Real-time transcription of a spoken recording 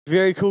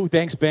Very cool.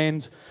 Thanks,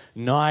 band.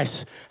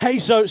 Nice. Hey,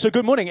 so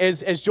good morning.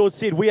 As George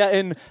said, we are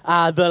in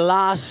the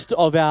last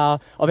of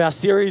our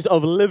series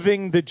of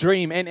living the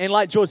dream. And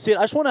like George said,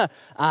 I just want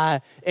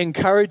to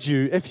encourage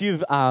you if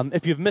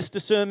you've missed a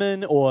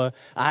sermon or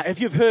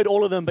if you've heard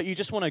all of them, but you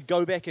just want to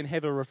go back and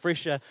have a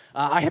refresher.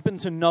 I happen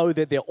to know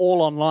that they're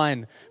all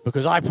online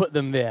because I put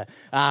them there.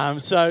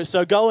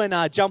 So go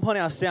and jump on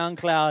our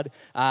SoundCloud.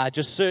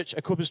 Just search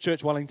Equippers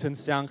Church Wellington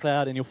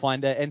SoundCloud, and you'll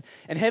find it.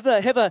 And have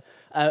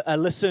a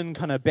listen,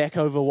 kind of back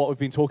over what we've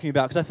been talking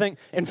about, because I think,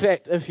 in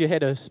fact, if you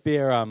had a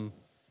spare, I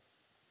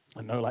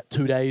don't know, like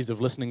 2 days of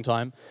listening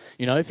time,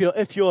 you know, if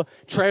you're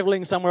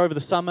traveling somewhere over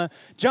the summer,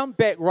 jump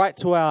back right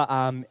to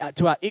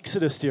our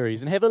Exodus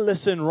series and have a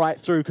listen right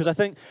through, because I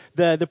think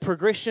the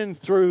progression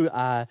through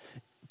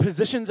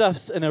positions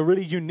us in a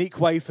really unique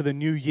way for the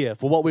new year,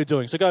 for what we're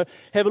doing. So go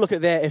have a look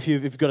at that if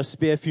you've got a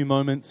spare few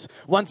moments.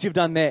 Once you've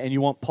done that and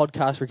you want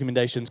podcast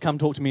recommendations, come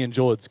talk to me and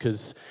George,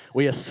 because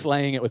we are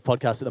slaying it with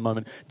podcasts at the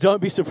moment. Don't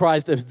be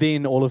surprised if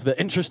then all of the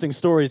interesting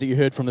stories that you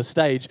heard from the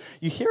stage,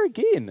 you hear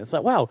again. It's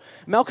like, wow,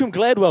 Malcolm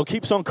Gladwell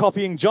keeps on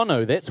copying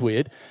Jono. That's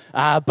weird,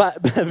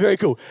 but very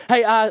cool.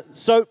 Hey,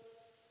 so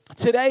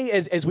today,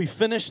 as we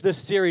finish this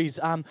series,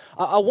 I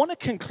want to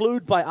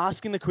conclude by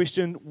asking the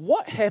question,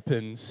 what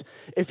happens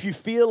if you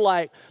feel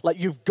like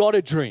you've got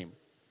a dream?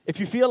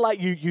 If you feel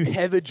like you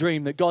have a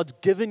dream, that God's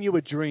given you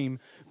a dream,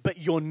 but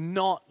you're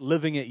not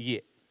living it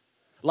yet?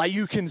 Like,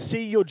 you can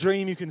see your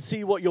dream, you can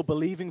see what you're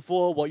believing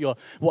for, what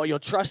you're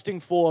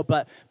trusting for,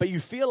 but you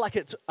feel like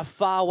it's a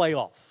far way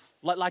off.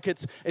 Like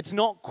it's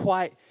not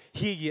quite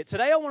here yet.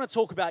 Today I want to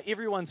talk about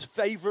everyone's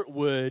favorite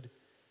word,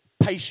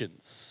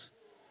 patience.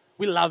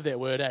 We love that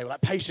word, eh? We're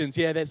like, patience,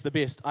 yeah, that's the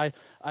best. I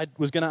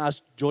was going to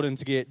ask Jordan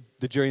to get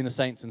the Jerry and the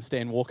Saints and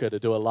Stan Walker to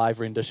do a live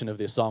rendition of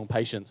their song,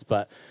 Patience,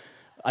 but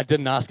I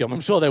didn't ask them.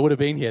 I'm sure they would have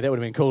been here. That would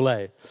have been cool,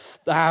 eh?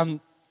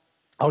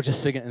 I'll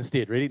just sing it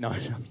instead. Ready? No,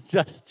 I'm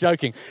just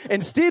joking.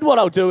 Instead, what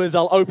I'll do is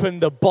I'll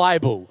open the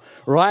Bible,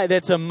 right?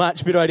 That's a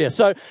much better idea.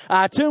 So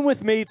turn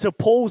with me to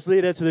Paul's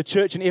letter to the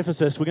church in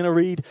Ephesus. We're going to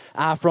read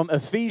from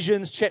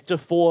Ephesians chapter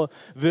 4,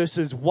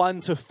 verses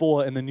 1 to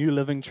 4 in the New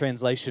Living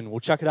Translation.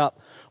 We'll chuck it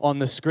up on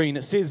the screen.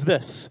 It says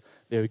this.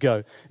 There we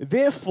go.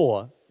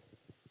 Therefore,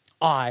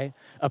 I,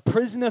 a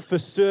prisoner for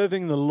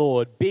serving the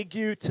Lord, beg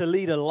you to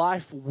lead a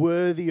life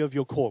worthy of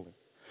your calling.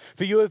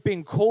 For you have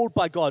been called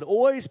by God.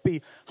 Always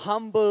be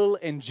humble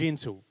and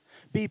gentle.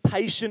 Be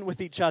patient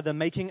with each other,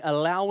 making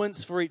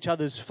allowance for each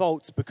other's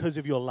faults because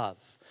of your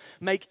love.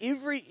 Make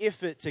every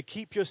effort to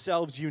keep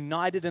yourselves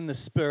united in the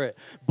Spirit,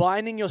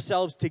 binding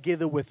yourselves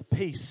together with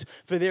peace.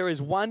 For there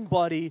is one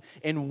body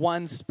and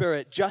one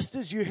Spirit, just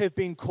as you have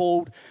been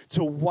called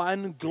to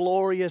one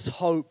glorious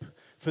hope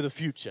for the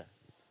future.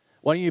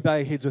 Why don't you bow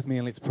your heads with me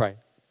and let's pray.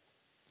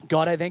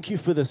 God, I thank you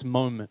for this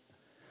moment.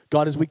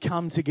 God, as we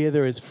come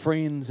together as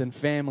friends and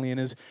family, and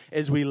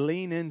as we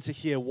lean in to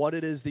hear what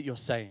it is that you're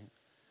saying.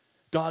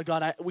 God,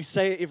 we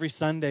say it every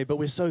Sunday, but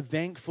we're so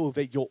thankful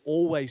that you're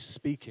always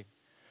speaking.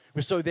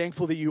 We're so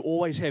thankful that you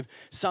always have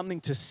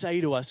something to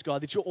say to us,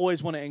 God, that you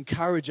always want to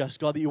encourage us,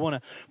 God, that you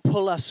want to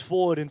pull us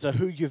forward into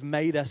who you've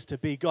made us to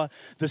be. God,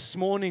 this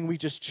morning we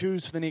just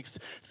choose for the next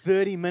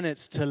 30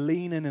 minutes to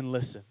lean in and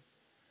listen.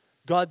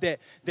 God, that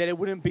it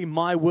wouldn't be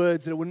my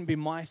words, that it wouldn't be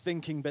my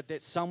thinking, but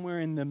that somewhere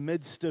in the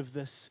midst of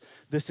this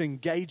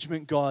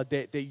engagement, God,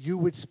 that you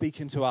would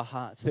speak into our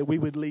hearts, that we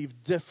would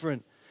leave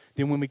different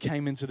than when we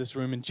came into this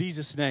room. In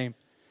Jesus' name,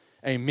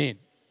 amen.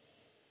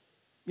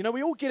 You know,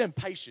 we all get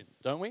impatient,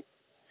 don't we?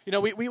 You know,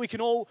 we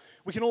can all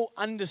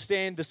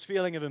understand this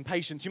feeling of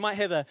impatience. You might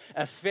have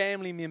a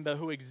family member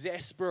who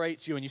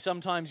exasperates you, and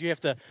sometimes you have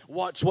to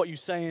watch what you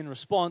say in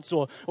response,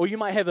 or you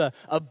might have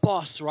a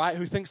boss, right,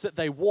 who thinks that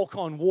they walk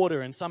on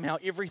water and somehow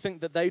everything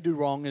that they do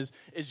wrong is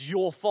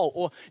your fault.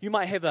 Or you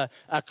might have a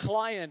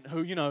client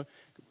who, you know,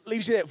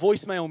 leaves you that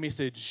voicemail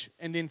message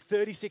and then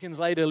 30 seconds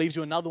later leaves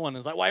you another one and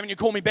is like, why haven't you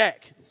called me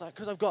back? It's like,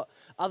 because I've got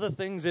other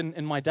things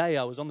in my day.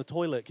 I was on the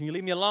toilet. Can you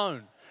leave me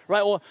alone?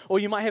 Right? Or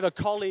you might have a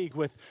colleague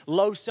with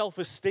low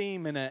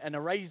self-esteem and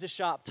a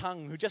razor-sharp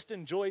tongue who just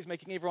enjoys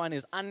making everyone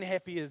as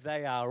unhappy as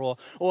they are,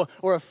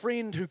 or a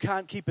friend who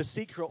can't keep a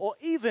secret, or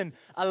even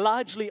a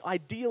largely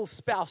ideal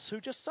spouse who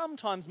just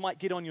sometimes might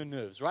get on your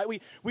nerves, right?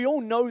 We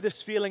all know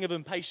this feeling of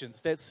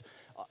impatience. That's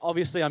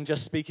obviously, I'm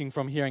just speaking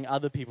from hearing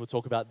other people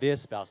talk about their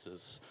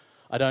spouses.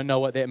 I don't know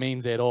what that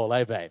means at all,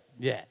 eh, babe?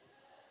 Yeah.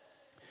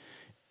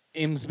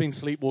 Em's been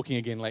sleepwalking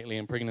again lately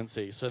in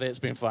pregnancy, so that's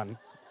been fun.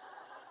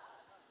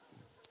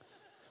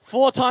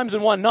 4 times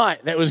in one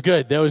night. That was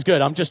good.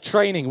 I'm just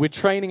training. We're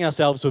training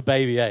ourselves for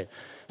baby, eh?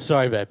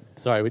 Sorry, babe.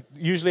 Sorry.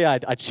 Usually I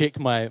check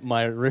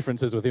my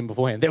references with him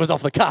beforehand. That was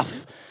off the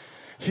cuff.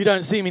 If you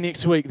don't see me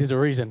next week, there's a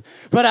reason.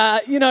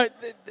 But, you know,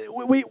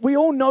 we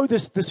all know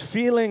this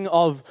feeling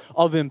of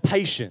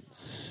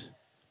impatience.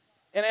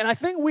 And I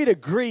think we'd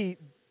agree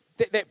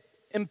that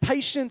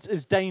impatience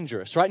is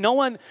dangerous, right? No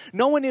one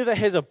ever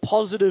has a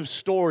positive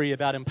story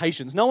about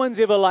impatience. No one's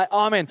ever like,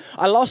 oh man,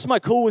 I lost my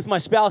cool with my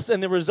spouse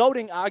and the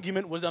resulting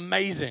argument was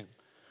amazing,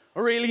 I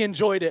really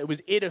enjoyed it. It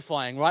was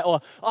edifying, right? Or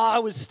I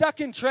was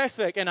stuck in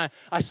traffic and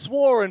I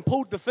swore and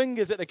pulled the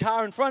fingers at the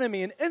car in front of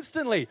me and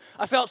instantly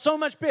I felt so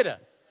much better,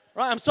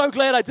 right? I'm so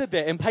glad I did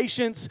that. And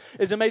patience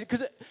is amazing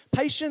because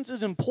patience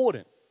is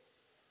important,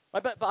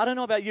 right? But I don't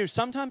know about you.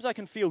 Sometimes I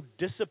can feel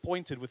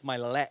disappointed with my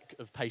lack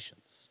of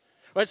patience,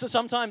 right? So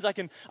sometimes I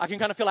can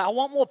kind of feel like I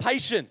want more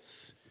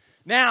patience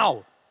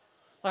now.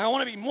 Like I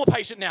want to be more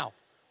patient now,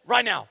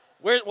 right now.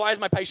 Why is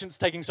my patience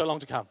taking so long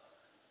to come?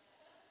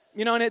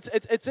 You know, and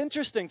it's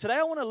interesting. Today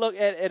I want to look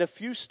at a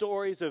few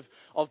stories of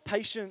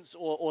patience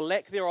or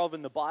lack thereof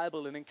in the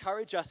Bible and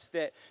encourage us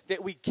that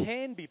we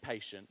can be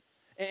patient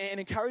and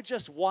encourage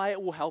us why it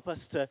will help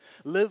us to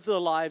live the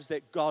lives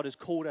that God has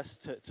called us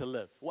to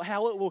live.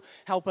 How it will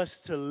help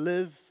us to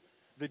live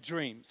the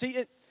dream.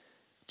 See,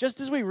 just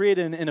as we read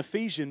in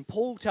Ephesians,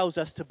 Paul tells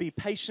us to be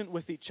patient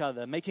with each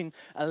other, making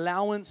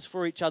allowance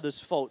for each other's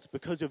faults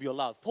because of your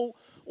love. Paul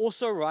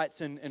also writes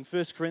in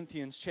 1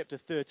 Corinthians chapter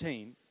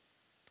 13,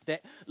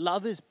 that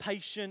love is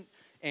patient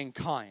and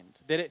kind,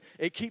 that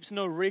it keeps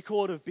no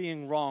record of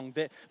being wrong,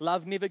 that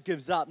love never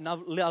gives up,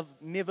 love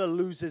never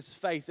loses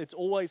faith, it's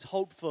always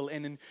hopeful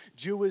and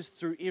endures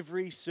through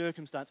every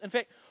circumstance. In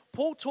fact,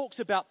 Paul talks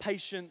about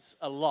patience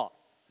a lot,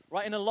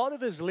 right? In a lot of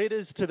his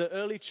letters to the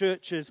early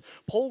churches,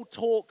 Paul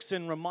talks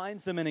and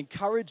reminds them and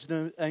encourages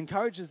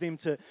them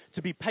to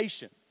be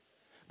patient.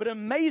 But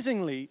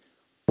amazingly,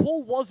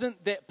 Paul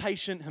wasn't that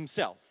patient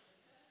himself.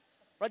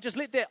 Right, just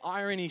let that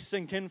irony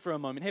sink in for a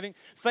moment. Having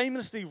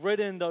famously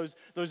written those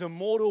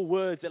immortal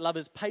words that love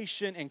is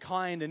patient and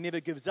kind and never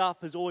gives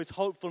up, is always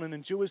hopeful and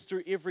endures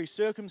through every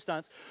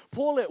circumstance,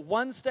 Paul at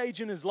one stage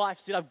in his life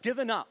said, I've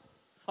given up.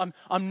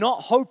 I'm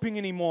not hoping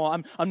anymore.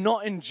 I'm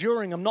not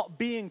enduring. I'm not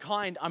being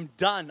kind. I'm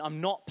done. I'm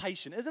not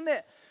patient. Isn't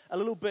that a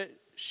little bit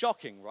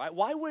shocking, right?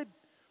 Why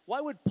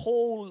would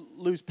Paul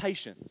lose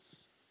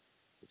patience?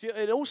 See,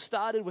 it all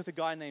started with a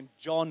guy named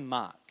John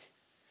Mark.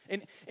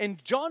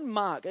 And John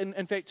Mark,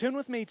 in fact, turn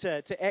with me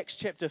to Acts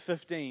chapter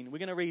 15. We're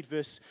going to read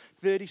verse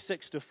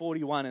 36 to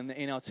 41 in the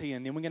NLT,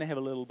 and then we're going to have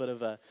a little bit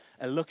of a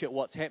look at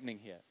what's happening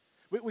here.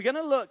 We're going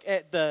to look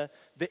at the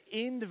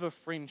end of a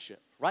friendship,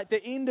 right?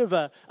 The end of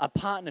a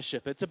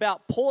partnership. It's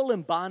about Paul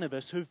and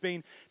Barnabas who've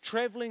been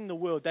traveling the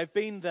world. They've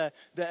been the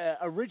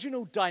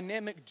original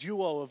dynamic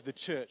duo of the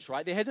church,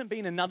 right? There hasn't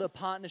been another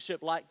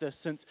partnership like this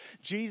since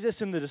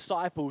Jesus and the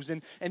disciples.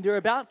 And they're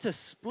about to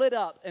split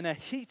up in a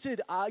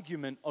heated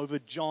argument over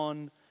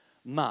John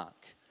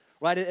Mark,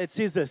 right? It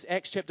says this,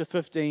 Acts chapter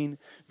 15,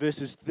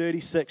 verses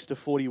 36 to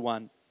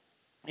 41.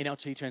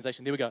 NLT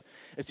translation, there we go.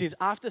 It says,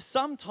 after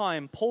some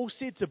time, Paul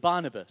said to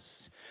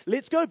Barnabas,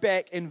 let's go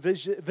back and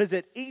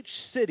visit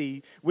each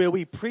city where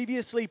we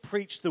previously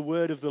preached the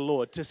word of the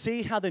Lord to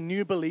see how the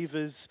new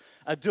believers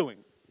are doing.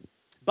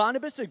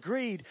 Barnabas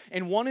agreed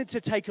and wanted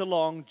to take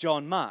along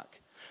John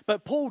Mark.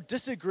 But Paul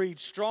disagreed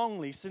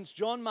strongly since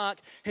John Mark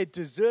had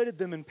deserted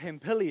them in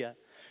Pamphylia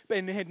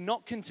and had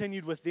not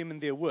continued with them in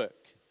their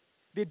work.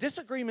 Their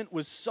disagreement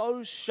was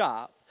so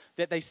sharp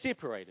that they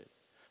separated.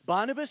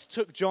 Barnabas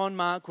took John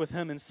Mark with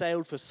him and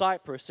sailed for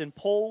Cyprus, and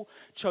Paul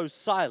chose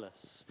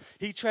Silas.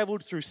 He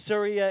traveled through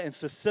Syria and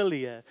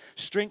Cilicia,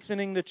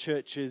 strengthening the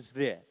churches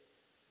there.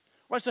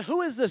 Right, so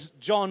who is this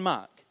John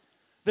Mark?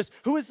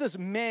 Who is this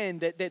man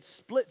that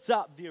splits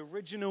up the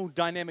original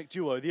dynamic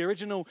duo, the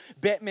original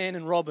Batman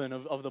and Robin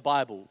of the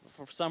Bible?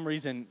 For some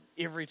reason,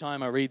 every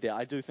time I read that,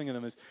 I do think of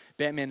them as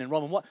Batman and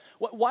Robin.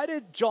 Why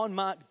did John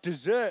Mark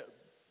desert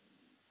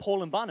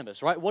Paul and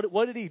Barnabas, right?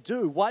 What did he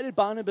do? Why did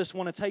Barnabas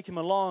want to take him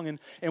along?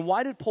 And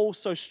why did Paul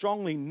so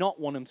strongly not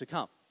want him to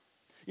come?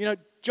 You know,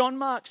 John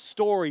Mark's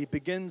story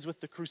begins with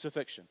the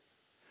crucifixion,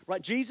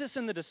 right? Jesus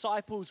and the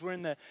disciples were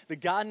in the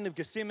Garden of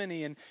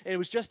Gethsemane, and it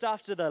was just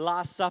after the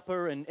Last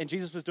Supper, and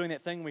Jesus was doing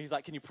that thing where he's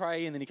like, can you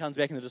pray? And then he comes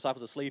back and the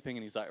disciples are sleeping,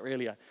 and he's like,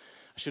 really, I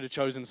should have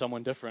chosen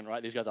someone different,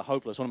 right? These guys are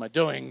hopeless. What am I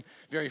doing?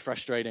 Very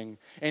frustrating.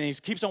 And he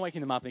keeps on waking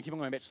them up, and they keep on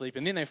going back to sleep.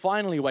 And then they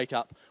finally wake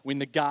up when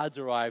the guards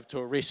arrive to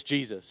arrest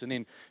Jesus. And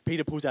then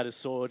Peter pulls out his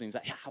sword, and he's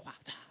like,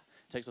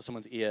 takes off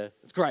someone's ear.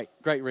 It's great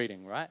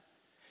reading, right?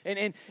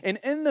 And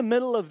in the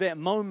middle of that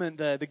moment,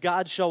 the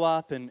guards show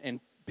up, and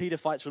Peter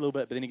fights for a little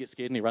bit, but then he gets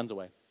scared and he runs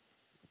away.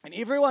 And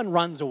everyone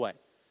runs away,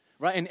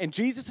 right? And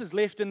Jesus is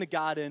left in the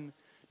garden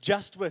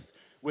just with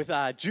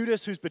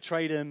Judas, who's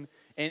betrayed him,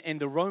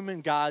 and the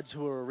Roman guards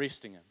who are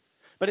arresting him.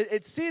 But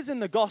it says in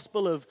the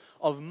Gospel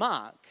of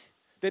Mark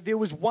that there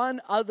was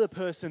one other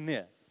person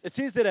there. It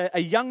says that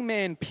a young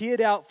man peered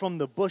out from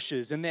the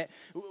bushes, and that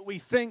we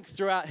think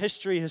throughout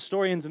history,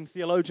 historians and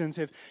theologians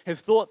have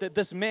thought that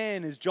this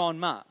man is John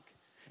Mark.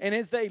 And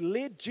as they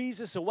led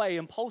Jesus away,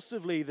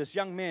 impulsively, this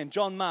young man,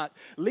 John Mark,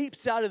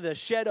 leaps out of the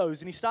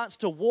shadows and he starts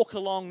to walk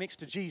along next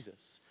to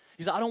Jesus.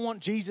 He's like, I don't want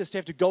Jesus to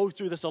have to go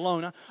through this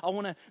alone. I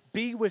want to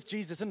be with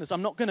Jesus in this.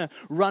 I'm not going to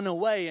run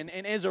away. And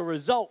as a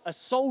result, a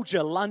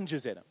soldier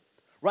lunges at him.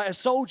 Right? A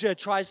soldier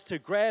tries to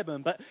grab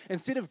him, but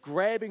instead of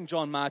grabbing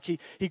John Mark,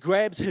 he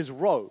grabs his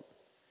robe.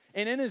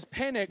 And in his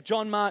panic,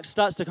 John Mark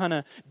starts to kind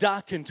of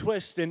duck and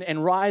twist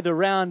and writhe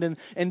around.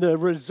 And the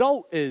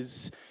result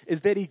is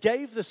is that he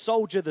gave the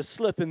soldier the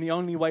slip in the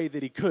only way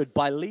that he could,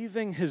 by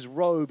leaving his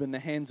robe in the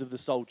hands of the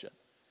soldier.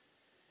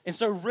 And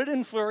so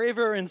written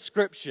forever in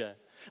Scripture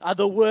are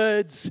the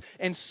words,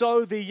 and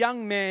so the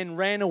young man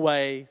ran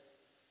away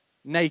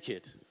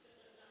naked.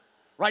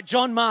 Right,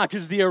 John Mark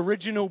is the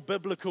original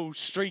biblical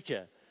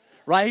streaker.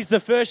 Right, he's the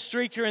first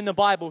streaker in the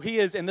Bible. He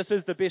is, and this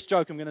is the best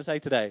joke I'm going to say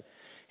today,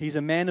 he's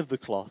a man of the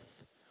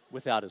cloth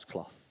without his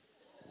cloth.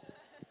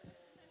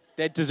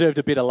 That deserved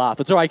a better laugh.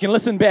 It's all right, you can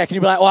listen back and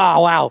you'll be like,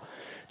 wow,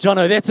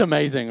 Jono, that's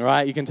amazing,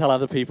 right? You can tell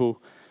other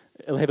people,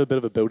 it'll have a bit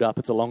of a build-up.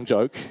 It's a long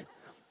joke.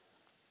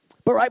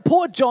 But right,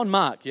 poor John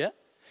Mark, yeah?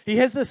 He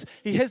has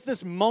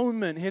this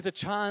moment, he has a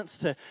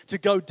chance to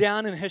go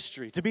down in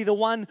history, to be the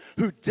one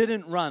who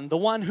didn't run, the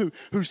one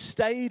who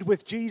stayed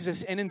with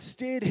Jesus, and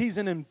instead he's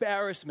an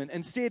embarrassment.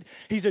 Instead,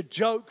 he's a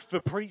joke for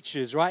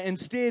preachers, right?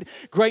 Instead,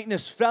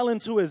 greatness fell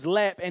into his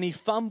lap and he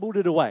fumbled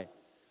it away.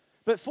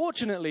 But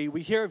fortunately,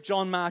 we hear of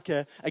John Mark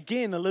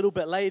again a little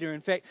bit later.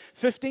 In fact,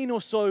 15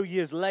 or so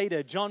years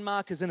later, John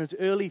Mark is in his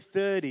early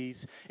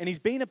 30s, and he's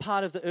been a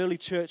part of the early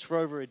church for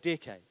over a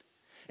decade.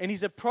 And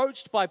he's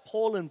approached by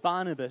Paul and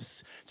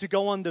Barnabas to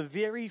go on the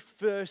very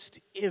first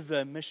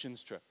ever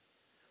missions trip.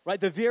 Right,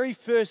 the very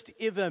first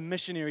ever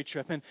missionary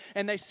trip.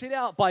 And they set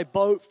out by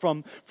boat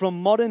from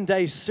modern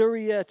day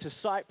Syria to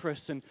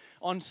Cyprus. And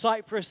on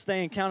Cyprus,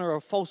 they encounter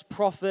a false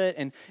prophet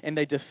and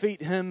they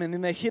defeat him. And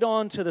then they head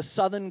on to the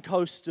southern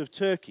coast of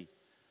Turkey.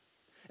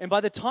 And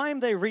by the time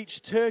they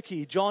reach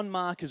Turkey, John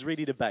Mark is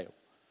ready to bail.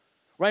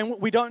 Right,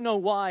 and we don't know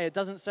why. It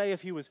doesn't say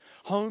if he was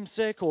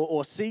homesick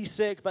or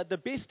seasick, but the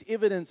best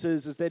evidence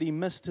is that he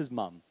missed his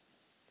mum.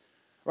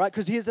 Right,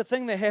 because here's the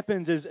thing that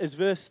happens is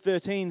verse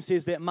 13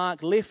 says that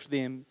Mark left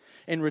them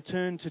and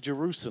returned to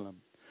Jerusalem,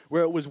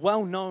 where it was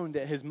well known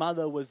that his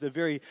mother was the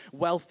very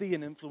wealthy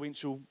and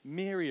influential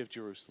Mary of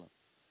Jerusalem.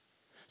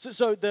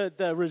 So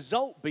the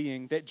result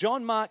being that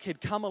John Mark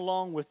had come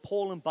along with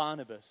Paul and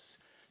Barnabas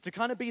to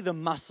kind of be the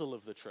muscle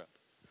of the trip.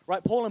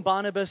 Right, Paul and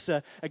Barnabas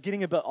are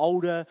getting a bit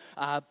older.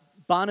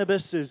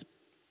 Barnabas is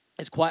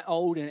quite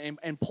old,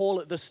 and Paul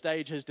at this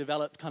stage has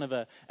developed kind of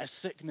a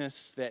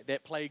sickness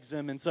that plagues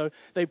him. And so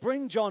they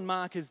bring John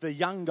Mark as the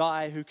young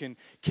guy who can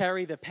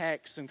carry the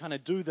packs and kind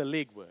of do the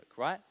legwork,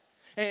 right?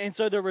 And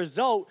so the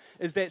result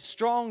is that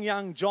strong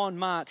young John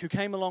Mark, who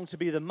came along to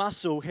be the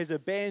muscle, has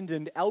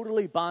abandoned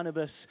elderly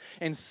Barnabas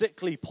and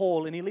sickly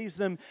Paul, and he leaves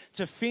them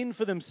to fend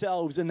for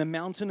themselves in the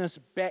mountainous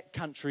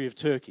backcountry of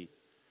Turkey.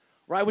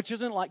 Right, which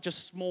isn't like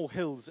just small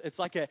hills. It's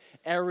like an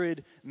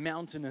arid,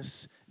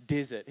 mountainous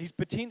desert. He's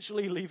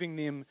potentially leaving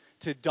them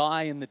to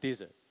die in the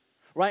desert.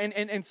 Right,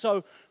 and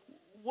so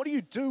what do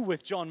you do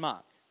with John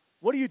Mark?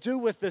 What do you do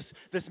with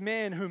this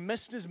man who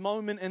missed his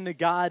moment in the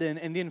garden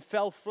and then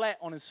fell flat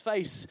on his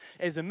face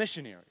as a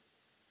missionary?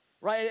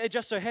 Right, it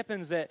just so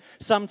happens that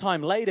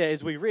sometime later,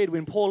 as we read,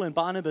 when Paul and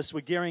Barnabas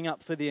were gearing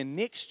up for their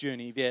next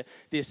journey,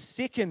 their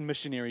second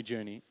missionary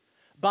journey,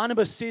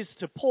 Barnabas says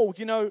to Paul,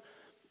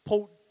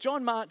 Paul,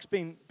 John Mark's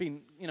been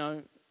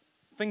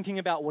thinking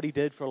about what he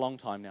did for a long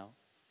time now.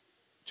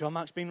 John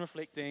Mark's been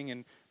reflecting,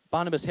 and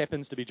Barnabas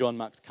happens to be John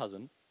Mark's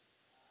cousin.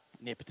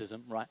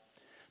 Nepotism, right?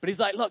 But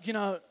he's like, look, we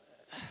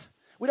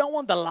don't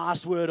want the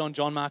last word on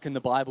John Mark in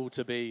the Bible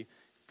to be,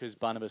 because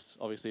Barnabas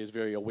obviously is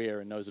very aware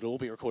and knows it'll all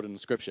be recorded in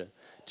Scripture.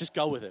 Just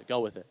go with it.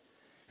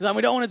 Because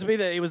we don't want it to be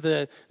that he was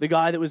the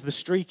guy that was the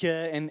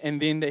streaker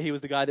and then that he was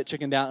the guy that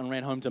chickened out and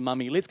ran home to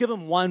mummy. Let's give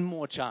him one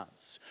more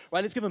chance,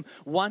 right? Let's give him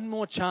one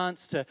more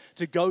chance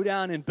to go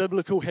down in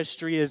biblical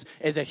history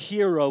as a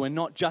hero and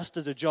not just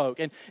as a joke.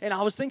 And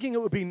I was thinking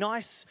it would be a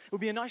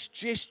nice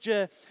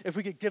gesture if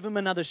we could give him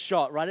another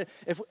shot, right?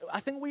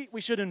 I think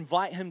we should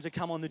invite him to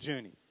come on the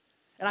journey.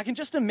 And I can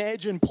just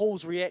imagine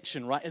Paul's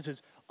reaction, right, as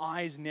his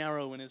eyes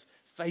narrow and his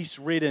face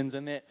reddens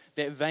and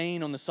that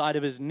vein on the side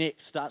of his neck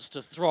starts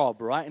to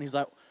throb, right? And he's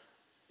like,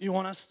 you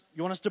want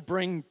us to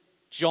bring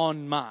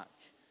John Mark?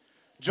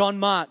 John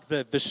Mark,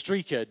 the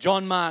streaker.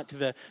 John Mark,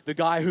 the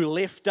guy who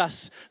left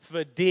us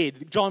for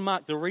dead. John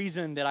Mark, the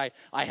reason that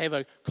I have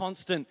a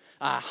constant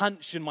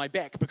hunch in my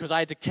back because I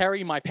had to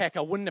carry my pack.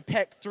 I wouldn't have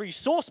packed 3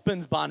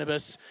 saucepans,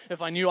 Barnabas,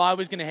 if I knew I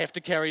was going to have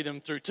to carry them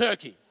through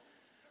Turkey.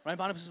 Right?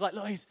 Barnabas is like,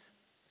 look,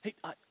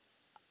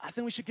 I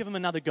think we should give him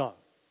another go.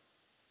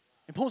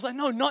 And Paul's like,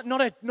 no,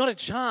 not a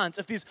chance.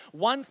 If there's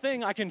one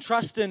thing I can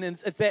trust in,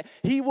 it's that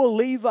he will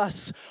leave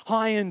us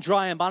high and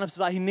dry. And Barnabas is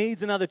like, he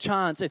needs another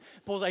chance. And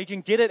Paul's like, he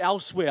can get it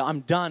elsewhere.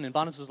 I'm done. And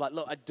Barnabas is like,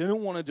 look, I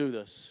didn't want to do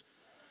this.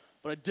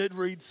 But I did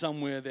read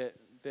somewhere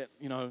that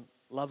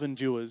love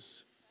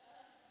endures.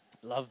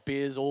 Love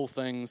bears all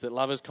things. That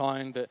love is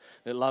kind.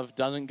 That love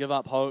doesn't give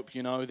up hope.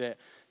 That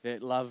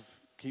love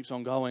keeps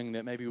on going,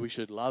 that maybe we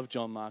should love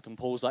John Mark. And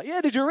Paul's like,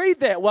 yeah, did you read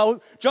that?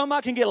 Well, John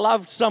Mark can get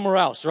loved somewhere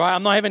else, right?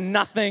 I'm not having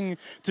nothing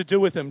to do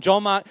with him.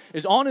 John Mark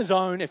is on his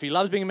own. If he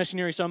loves being a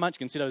missionary so much, he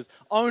can set up his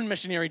own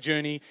missionary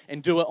journey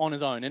and do it on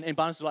his own. And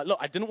Barnabas is like, look,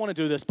 I didn't want to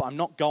do this, but I'm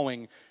not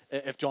going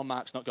if John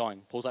Mark's not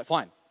going. Paul's like,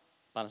 fine.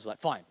 Barnabas is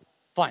like, fine,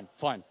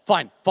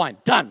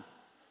 done.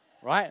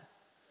 Right?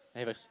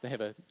 They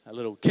have a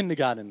little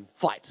kindergarten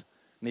fight,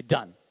 and they're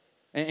done.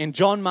 And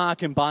John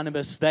Mark and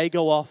Barnabas, they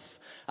go off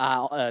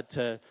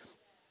to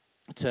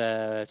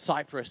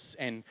Cyprus,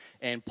 and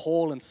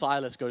Paul and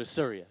Silas go to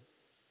Syria,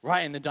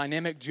 right? And the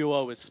dynamic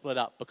duo is split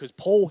up because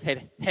Paul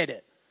had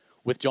it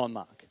with John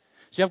Mark.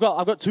 See, I've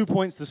got 2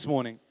 points this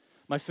morning.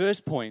 My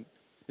first point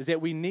is that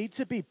we need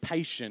to be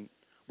patient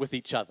with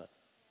each other.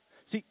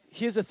 See,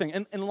 here's the thing.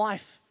 In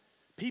life,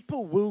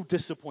 people will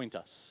disappoint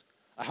us.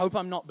 I hope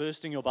I'm not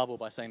bursting your bubble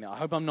by saying that. I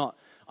hope I'm not,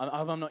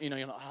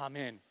 you're not,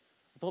 man,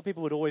 I thought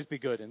people would always be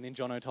good, and then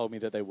Jono told me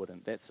that they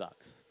wouldn't. That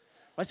sucks.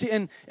 I see,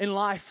 in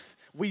life,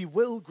 we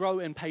will grow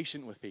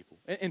impatient with people.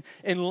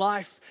 In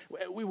life,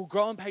 we will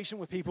grow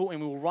impatient with people,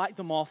 and we will write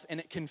them off, and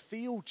it can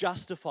feel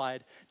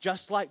justified,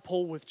 just like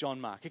Paul with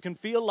John Mark. It can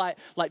feel like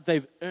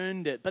they've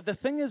earned it. But the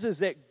thing is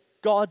that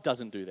God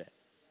doesn't do that.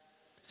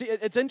 See,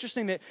 it's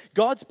interesting that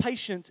God's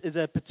patience is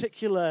a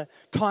particular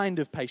kind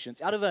of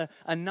patience. Out of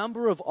a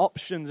number of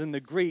options in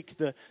the Greek,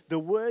 the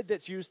word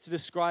that's used to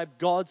describe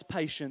God's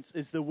patience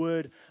is the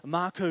word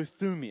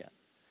markothumia.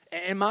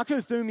 And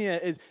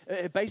markothumia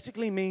it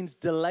basically means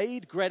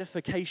delayed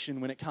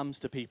gratification when it comes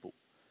to people.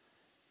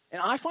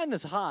 And I find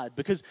this hard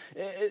because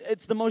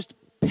it's the most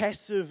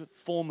passive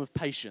form of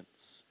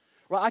patience.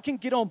 Right? I can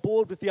get on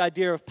board with the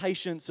idea of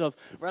patience, of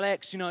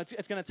relax,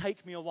 it's going to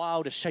take me a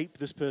while to shape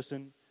this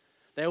person.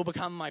 They will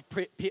become my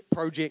pet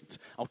project.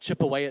 I'll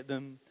chip away at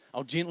them.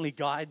 I'll gently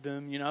guide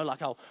them,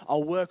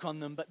 I'll work on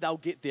them, but they'll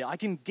get there. I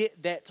can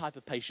get that type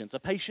of patience,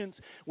 a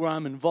patience where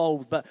I'm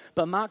involved. But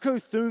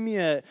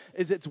markothumia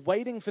is it's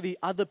waiting for the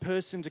other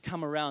person to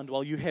come around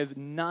while you have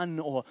none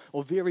or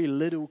very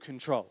little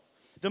control.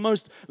 The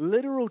most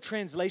literal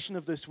translation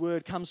of this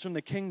word comes from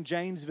the King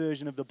James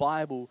Version of the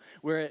Bible,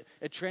 where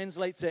it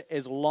translates it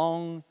as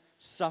long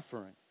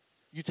suffering.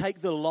 You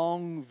take the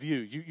long view.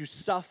 You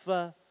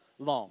suffer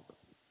long.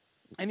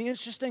 And the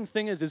interesting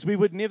thing is we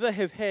would never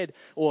have had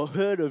or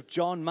heard of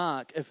John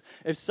Mark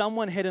if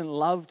someone hadn't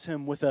loved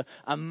him with a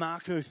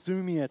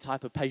markothumia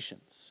type of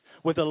patience,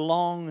 with a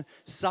long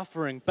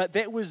suffering. But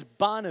that was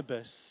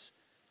Barnabas.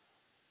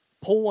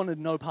 Paul wanted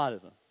no part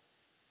of him.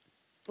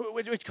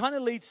 Which kind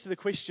of leads to the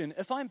question,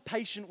 if I'm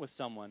patient with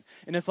someone,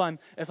 and if I'm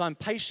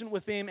patient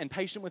with them, and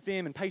patient with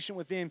them, and patient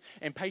with them,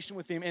 and patient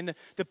with them, and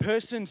the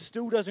person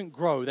still doesn't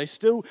grow, they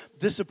still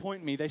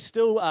disappoint me, they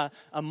still are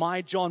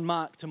my John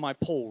Mark to my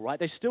Paul, right?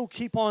 They still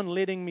keep on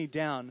letting me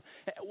down.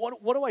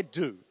 What do I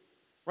do?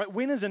 Right?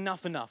 When is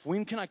enough enough?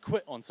 When can I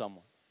quit on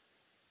someone?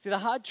 See, the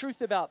hard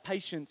truth about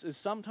patience is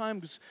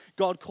sometimes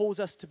God calls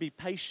us to be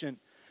patient,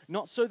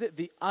 not so that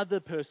the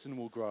other person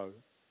will grow,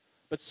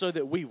 but so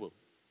that we will.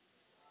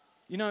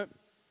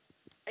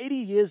 80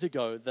 years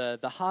ago,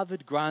 the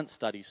Harvard Grant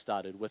Study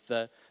started with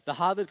the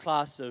Harvard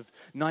class of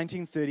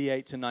 1938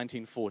 to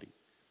 1940.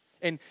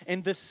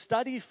 And this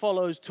study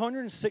follows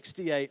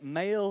 268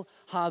 male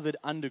Harvard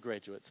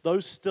undergraduates.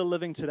 Those still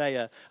living today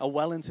are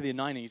well into their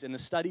 90s, and the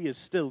study is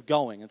still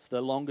going. It's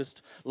the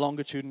longest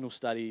longitudinal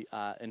study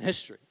in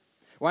history.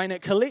 Right? And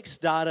it collects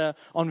data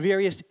on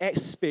various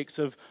aspects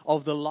of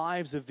the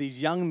lives of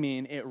these young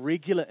men at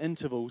regular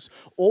intervals,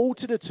 all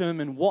to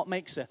determine what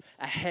makes a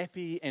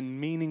happy and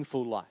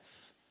meaningful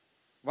life.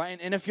 Right?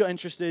 And if you're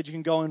interested, you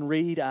can go and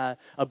read a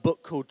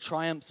book called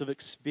Triumphs of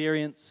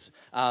Experience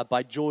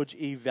by George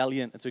E.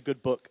 Valiant. It's a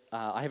good book.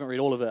 I haven't read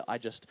all of it. I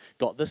just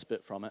got this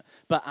bit from it,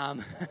 but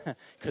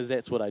because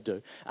that's what I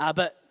do.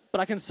 But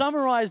I can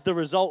summarize the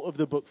result of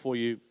the book for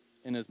you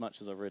in as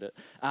much as I've read it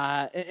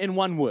in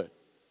one word.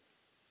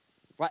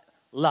 Right?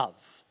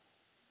 Love.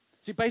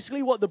 See,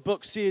 basically what the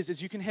book says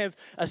is you can have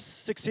a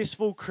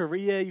successful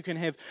career, you can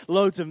have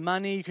loads of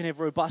money, you can have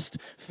robust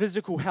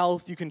physical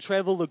health, you can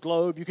travel the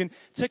globe, you can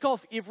tick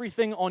off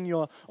everything on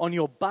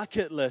your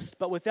bucket list,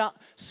 but without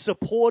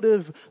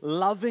supportive,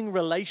 loving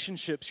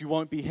relationships, you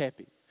won't be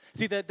happy.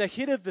 See, the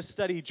head of the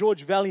study,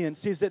 George Valiant,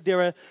 says that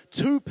there are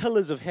two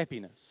pillars of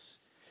happiness.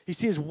 He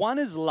says one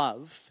is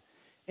love,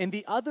 and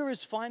the other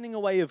is finding a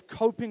way of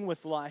coping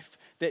with life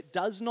that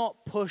does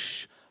not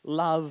push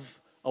love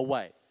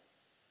away.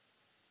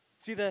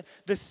 See, the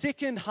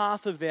second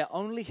half of that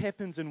only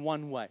happens in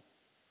one way.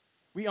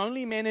 We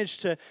only manage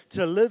to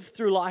live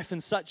through life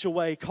in such a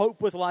way,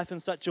 cope with life in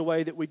such a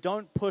way that we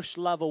don't push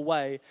love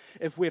away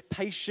if we're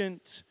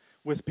patient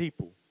with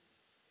people.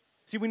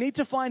 See, we need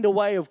to find a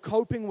way of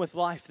coping with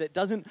life that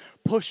doesn't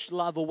push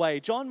love away.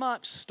 John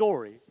Mark's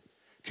story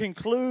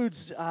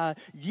concludes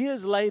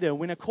years later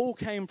when a call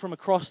came from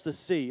across the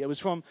sea. It was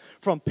from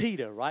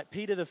Peter, right?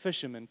 Peter the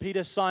fisherman,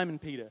 Simon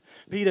Peter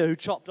who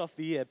chopped off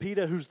the ear,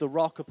 Peter who's the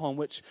rock upon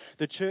which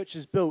the church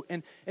is built.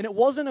 And it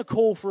wasn't a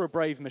call for a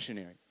brave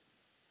missionary.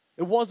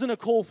 It wasn't a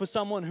call for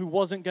someone who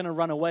wasn't going to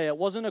run away. It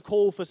wasn't a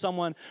call for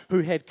someone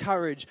who had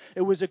courage.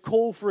 It was a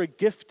call for a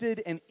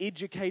gifted and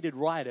educated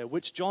writer,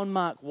 which John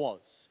Mark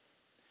was.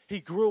 He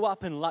grew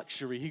up in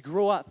luxury. He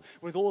grew up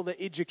with all the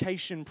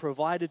education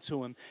provided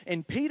to him.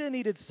 And Peter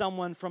needed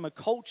someone from a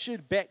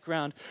cultured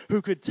background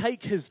who could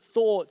take his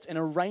thoughts and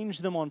arrange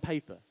them on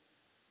paper.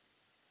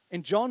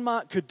 And John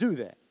Mark could do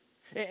that.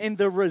 And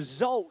the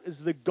result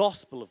is the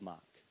Gospel of Mark,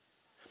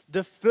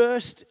 the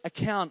first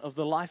account of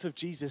the life of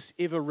Jesus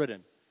ever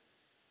written.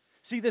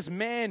 See, this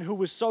man who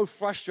was so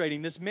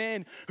frustrating, this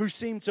man who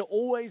seemed to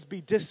always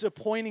be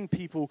disappointing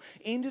people,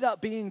 ended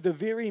up being the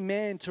very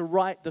man to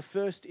write the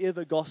first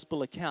ever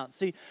gospel account.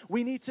 See,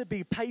 we need to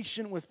be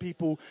patient with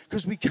people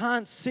because we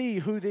can't see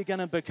who they're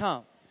going to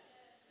become.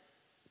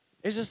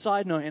 As a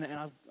side note, and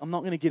I'm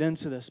not going to get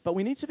into this, but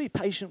we need to be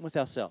patient with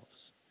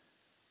ourselves.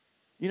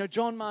 You know,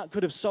 John Mark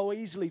could have so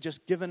easily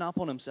just given up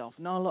on himself.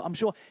 No, look, I'm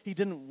sure he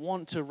didn't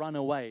want to run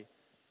away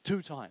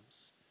 2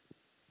 times.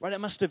 Right? It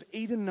must have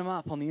eaten him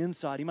up on the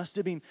inside. He must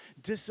have been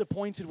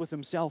disappointed with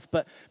himself.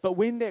 But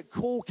when that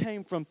call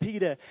came from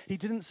Peter, he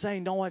didn't say,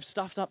 no, I've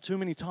stuffed up too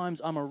many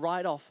times. I'm a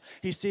write-off.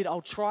 He said, I'll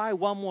try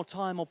one more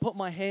time. I'll put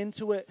my hand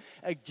to it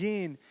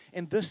again.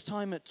 And this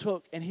time it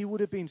took, and he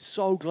would have been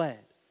so glad.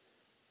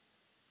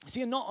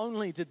 See, and not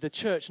only did the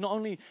church, not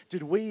only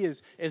did we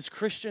as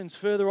Christians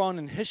further on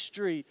in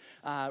history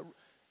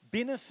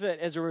benefit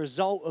as a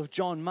result of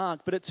John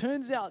Mark, but it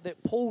turns out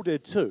that Paul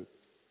did too.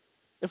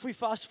 If we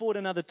fast forward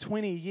another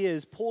 20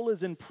 years, Paul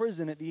is in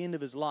prison at the end of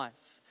his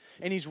life.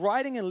 And he's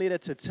writing a letter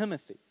to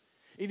Timothy.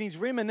 And he's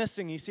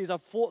reminiscing. He says,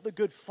 I've fought the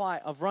good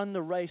fight. I've run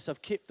the race.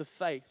 I've kept the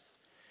faith.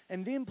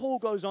 And then Paul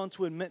goes on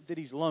to admit that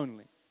he's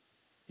lonely.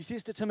 He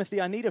says to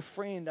Timothy, I need a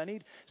friend. I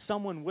need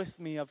someone with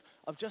me. I've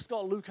just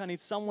got Luke. I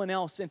need someone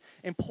else.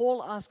 And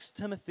Paul asks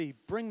Timothy,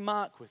 bring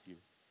Mark with you.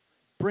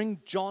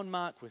 Bring John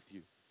Mark with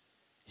you.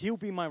 He'll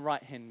be my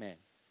right-hand man.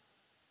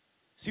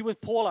 See, with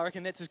Paul, I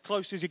reckon that's as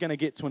close as you're going to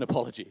get to an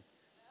apology.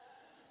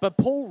 But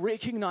Paul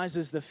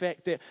recognizes the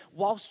fact that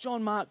whilst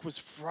John Mark was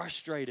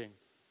frustrating,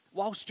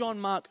 whilst John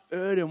Mark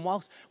erred him,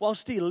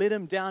 whilst he let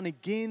him down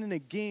again and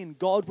again,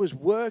 God was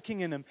working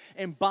in him.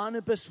 And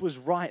Barnabas was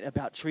right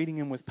about treating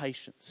him with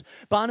patience.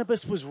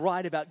 Barnabas was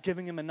right about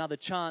giving him another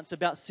chance,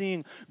 about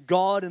seeing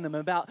God in him,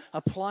 about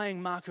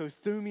applying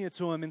Markothumia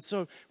to him. And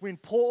so when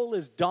Paul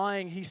is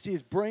dying, he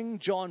says, bring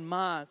John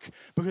Mark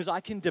because I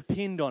can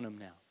depend on him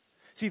now.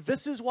 See,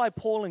 this is why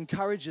Paul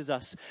encourages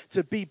us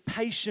to be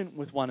patient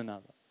with one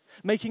another,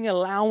 making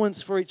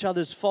allowance for each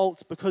other's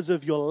faults because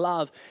of your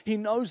love. He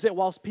knows that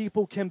whilst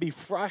people can be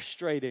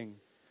frustrating,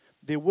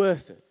 they're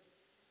worth it.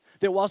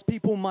 That whilst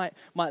people might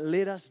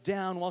let us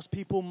down, whilst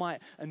people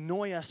might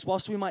annoy us,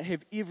 whilst we might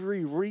have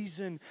every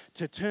reason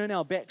to turn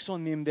our backs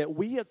on them, that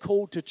we are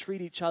called to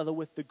treat each other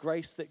with the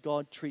grace that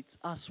God treats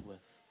us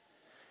with.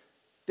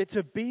 That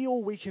to be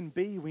all we can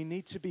be, we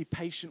need to be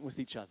patient with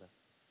each other.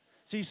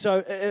 See,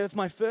 so if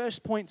my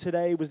first point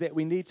today was that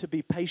we need to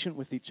be patient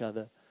with each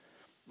other,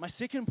 my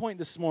second point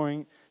this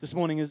morning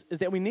is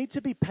that we need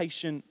to be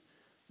patient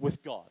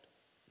with God.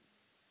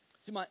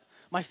 See,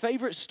 my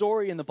favorite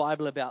story in the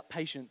Bible about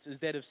patience is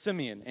that of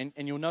Simeon.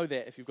 And you'll know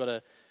that if you've got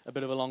a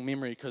bit of a long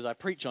memory because I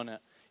preach on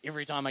it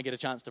every time I get a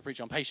chance to preach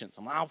on patience.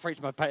 I'll preach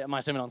my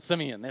sermon on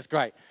Simeon. That's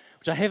great.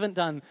 Which I haven't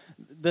done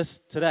this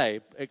today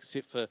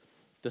except for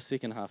the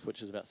second half,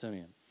 which is about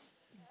Simeon.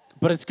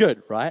 But it's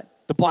good, right?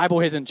 The Bible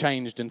hasn't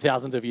changed in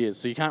thousands of years,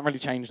 so you can't really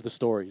change the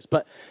stories.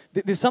 But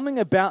there's something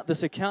about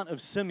this account of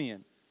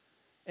Simeon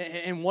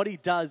and what he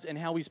does and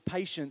how he's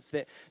patient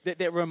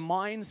that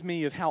reminds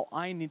me of how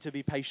I need to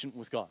be patient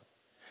with God.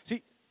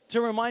 See,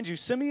 to remind you,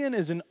 Simeon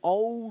is an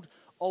old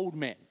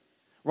man,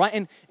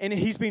 right? And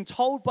he's been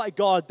told by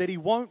God that he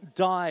won't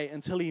die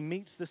until he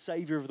meets the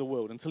Savior of the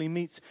world, until he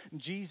meets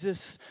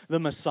Jesus the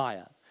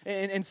Messiah.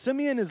 And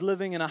Simeon is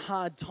living in a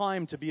hard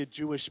time to be a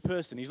Jewish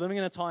person. He's living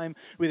in a time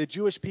where the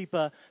Jewish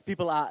people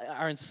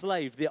are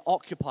enslaved. They're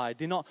occupied.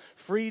 They're not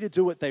free to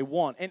do what they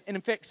want. And in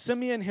fact,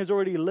 Simeon has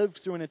already lived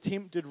through an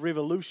attempted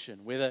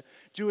revolution where the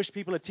Jewish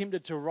people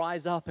attempted to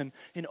rise up and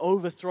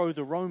overthrow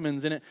the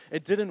Romans. And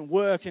it didn't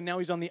work. And now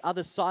he's on the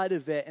other side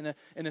of that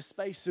in a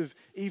space of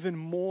even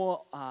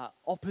more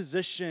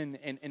opposition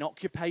and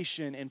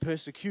occupation and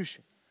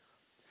persecution.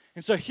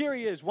 And so here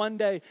he is. One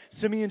day,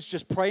 Simeon's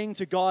just praying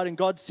to God, and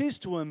God says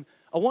to him,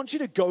 I want you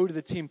to go to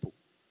the temple.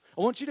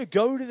 I want you to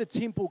go to the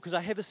temple because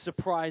I have a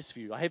surprise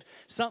for you. I have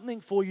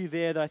something for you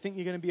there that I think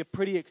you're going to be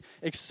pretty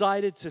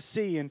excited to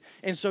see.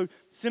 And so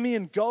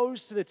Simeon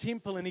goes to the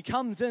temple, and he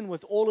comes in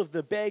with all of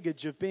the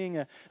baggage of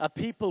being a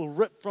people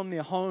ripped from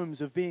their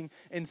homes, of being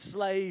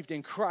enslaved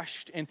and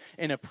crushed and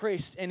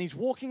oppressed. And he's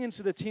walking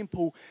into the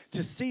temple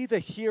to see the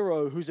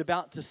hero who's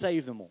about to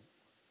save them all.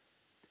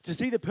 To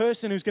see the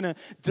person who's going to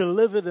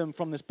deliver them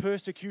from this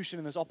persecution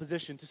and this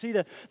opposition. To see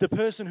the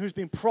person who's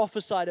been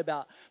prophesied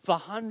about for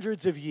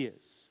hundreds of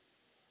years.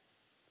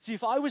 See,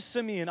 if I was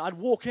Simeon, I'd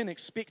walk in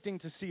expecting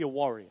to see a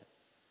warrior.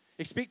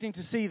 Expecting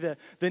to see the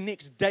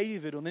next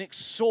David or the next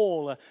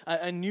Saul,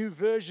 a new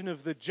version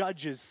of the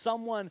judges.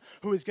 Someone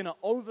who is going to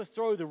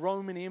overthrow the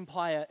Roman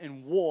Empire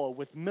in war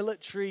with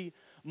military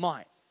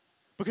might.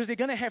 Because they're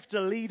going to have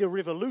to lead a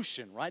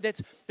revolution, right?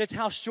 That's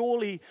how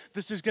surely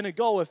this is going to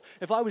go.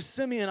 If I was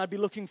Simeon, I'd be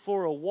looking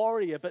for a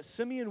warrior. But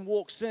Simeon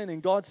walks in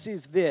and God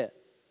says there,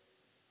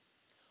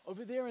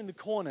 over there in the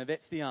corner,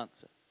 that's the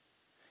answer.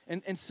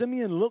 And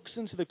Simeon looks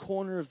into the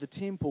corner of the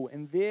temple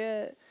and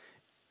there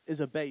is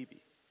a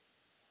baby.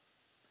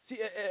 See,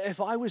 if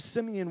I was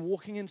Simeon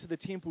walking into the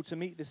temple to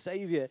meet the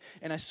Savior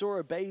and I saw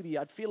a baby,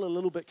 I'd feel a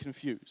little bit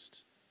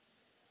confused.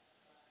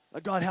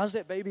 Like, God, how's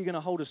that baby going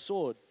to hold a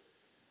sword?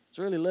 It's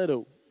really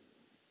little.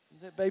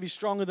 Is that baby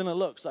stronger than it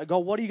looks? Like, God,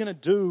 what are you going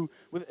to do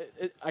with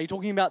it? Are you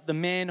talking about the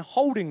man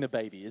holding the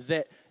baby? Is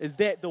that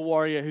the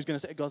warrior who's going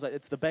to say, God's like,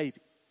 it's the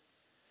baby.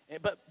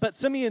 But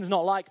Simeon's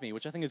not like me,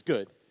 which I think is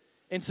good.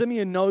 And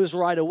Simeon knows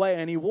right away,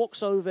 and he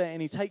walks over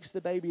and he takes the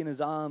baby in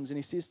his arms and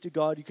he says to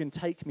God, you can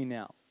take me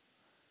now.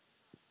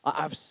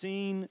 I've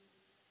seen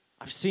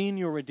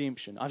your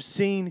redemption. I've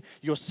seen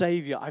your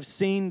Savior. I've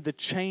seen the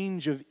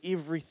change of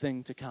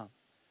everything to come.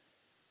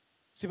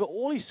 See, but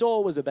all he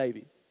saw was a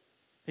baby.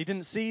 He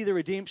didn't see the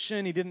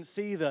redemption. He didn't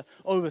see the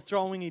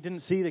overthrowing. He didn't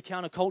see the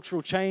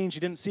countercultural change. He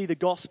didn't see the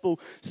gospel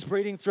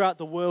spreading throughout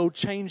the world,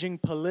 changing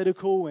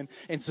political and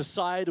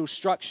societal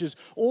structures.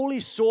 All he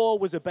saw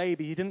was a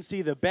baby. He didn't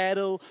see the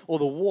battle or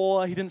the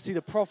war. He didn't see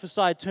the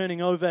prophesied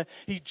turning over.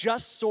 He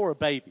just saw a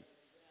baby.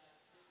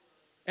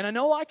 And I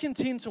know I can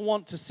tend to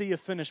want to see a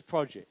finished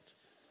project.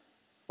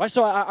 Right?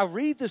 So I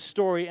read this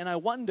story and I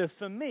wonder,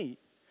 for me,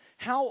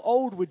 how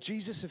old would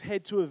Jesus have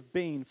had to have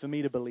been for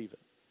me to believe it?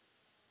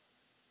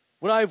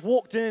 Would I have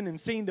walked in and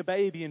seen the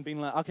baby and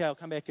been like, okay, I'll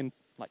come back in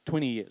like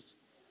 20 years.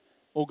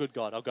 All good,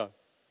 God, I'll go.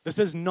 This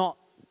is not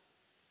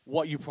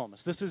what you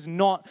promised. This is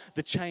not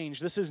the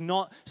change. This is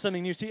not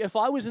something new. See, if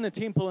I was in the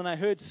temple and I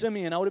heard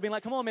Simeon, I would have been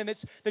like, come on, man,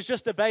 that's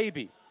just a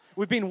baby.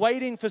 We've been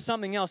waiting for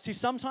something else. See,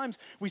 sometimes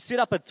we set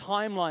up a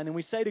timeline and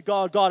we say to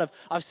God,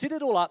 I've set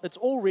it all up. It's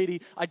all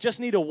ready. I just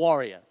need a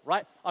warrior,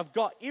 right? I've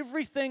got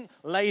everything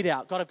laid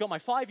out. God, I've got my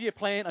 5-year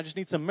plan. I just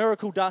need some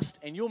miracle dust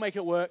and you'll make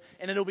it work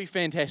and it'll be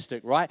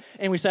fantastic, right?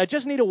 And we say, I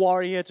just need a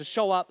warrior to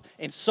show up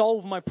and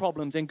solve my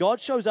problems. And God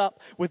shows up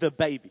with a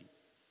baby.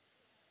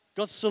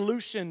 God's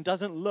solution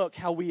doesn't look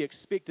how we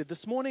expected.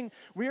 This morning,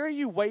 where are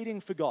you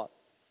waiting for God?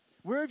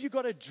 Where have you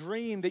got a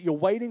dream that you're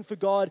waiting for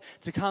God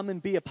to come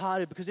and be a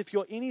part of? Because if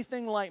you're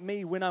anything like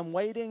me, when I'm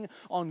waiting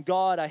on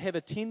God, I have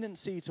a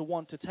tendency to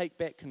want to take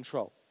back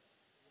control.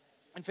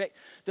 In fact,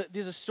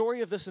 there's a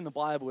story of this in the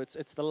Bible.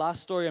 It's the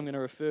last story I'm going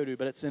to refer to,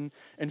 but it's in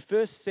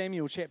 1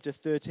 Samuel chapter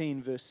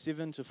 13, verse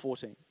 7 to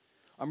 14.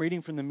 I'm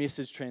reading from the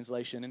Message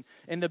translation.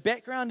 And the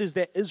background is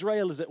that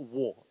Israel is at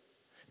war.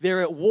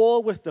 They're at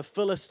war with the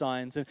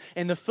Philistines,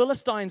 and the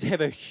Philistines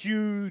have a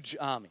huge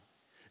army.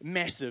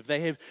 Massive.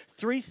 They have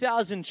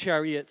 3,000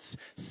 chariots,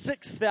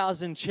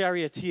 6,000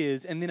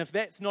 charioteers, and then if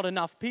that's not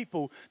enough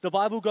people, the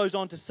Bible goes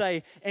on to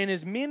say, and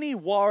as many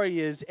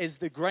warriors as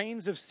the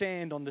grains of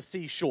sand on the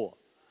seashore.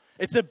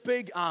 It's a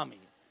big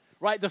army,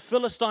 right? The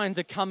Philistines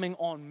are coming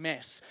en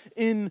masse,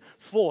 in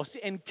force,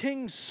 and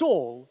King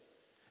Saul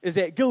is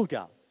at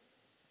Gilgal,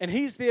 and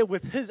he's there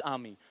with his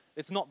army.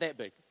 It's not that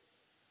big,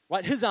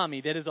 right? His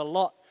army that is a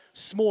lot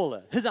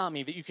smaller. His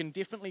army that you can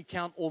definitely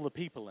count all the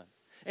people in.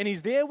 And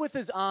he's there with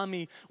his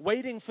army,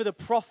 waiting for the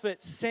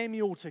prophet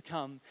Samuel to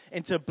come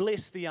and to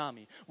bless the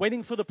army.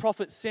 Waiting for the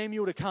prophet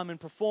Samuel to come and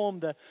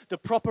perform the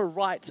proper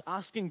rites,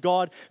 asking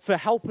God for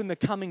help in the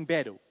coming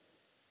battle.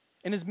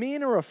 And his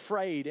men are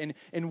afraid,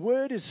 and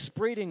word is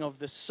spreading of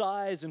the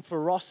size and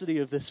ferocity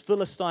of this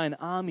Philistine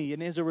army.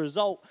 And as a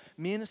result,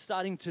 men are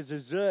starting to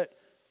desert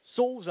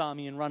Saul's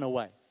army and run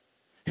away.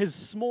 His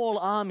small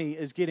army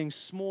is getting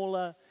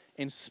smaller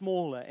and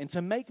smaller. And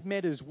to make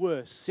matters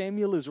worse,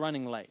 Samuel is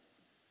running late.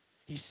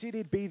 He said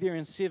he'd be there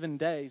in 7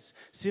 days.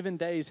 7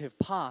 days have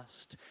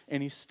passed,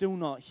 and he's still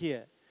not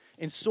here.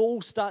 And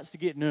Saul starts to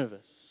get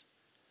nervous.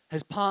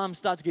 His palms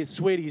start to get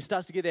sweaty. He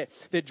starts to get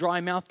that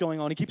dry mouth going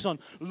on. He keeps on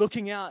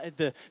looking out at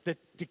the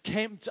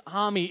decamped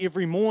army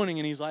every morning,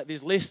 and he's like,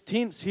 there's less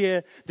tents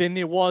here than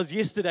there was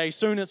yesterday.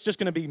 Soon it's just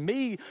going to be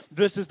me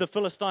versus the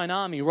Philistine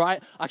army,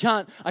 right? I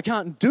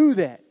can't do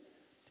that.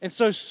 And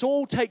so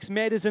Saul takes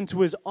matters into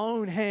his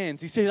own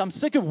hands. He says, I'm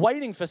sick of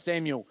waiting for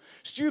Samuel.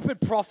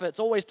 Stupid prophets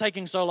always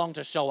taking so long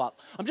to show up.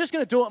 I'm just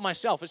going to do it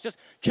myself. It's just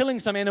killing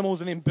some animals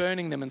and then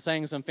burning them and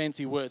saying some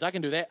fancy words. I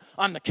can do that.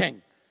 I'm the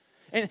king.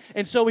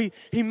 And so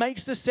he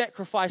makes the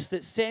sacrifice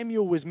that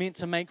Samuel was meant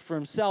to make for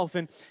himself.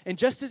 And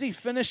just as he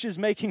finishes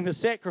making the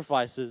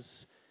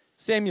sacrifices,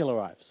 Samuel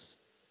arrives.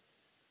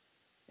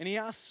 And he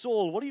asks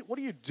Saul, what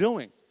are you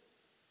doing?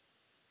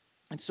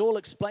 And Saul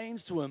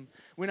explains to him,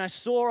 when I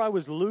saw I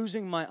was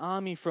losing my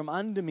army from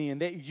under me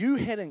and that you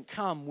hadn't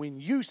come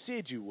when you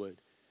said you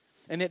would,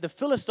 and that the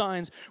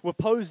Philistines were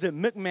posed at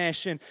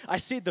Michmash, and I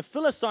said the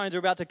Philistines are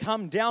about to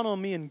come down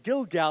on me in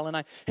Gilgal, and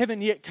I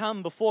haven't yet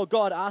come before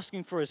God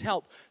asking for his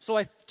help. So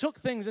I took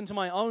things into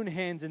my own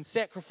hands and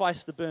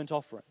sacrificed the burnt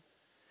offering.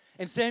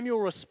 And Samuel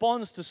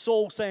responds to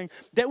Saul saying,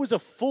 that was a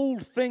fool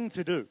thing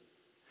to do.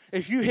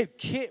 If you had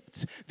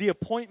kept the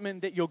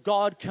appointment that your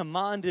God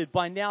commanded,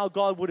 by now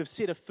God would have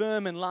set a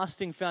firm and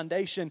lasting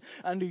foundation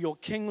under your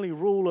kingly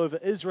rule over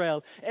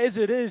Israel. As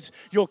it is,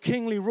 your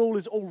kingly rule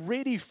is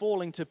already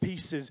falling to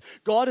pieces.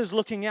 God is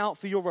looking out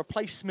for your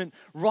replacement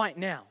right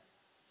now.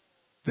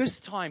 This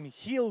time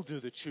he'll do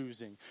the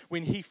choosing.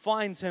 When he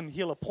finds him,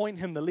 he'll appoint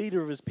him the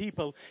leader of his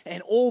people.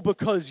 And all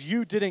because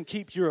you didn't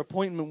keep your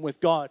appointment with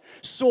God.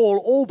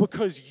 Saul, all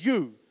because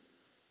you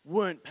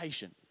weren't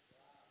patient.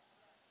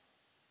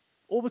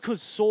 All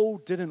because Saul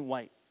didn't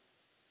wait.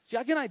 See,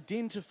 I can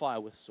identify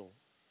with Saul.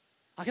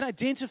 I can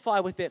identify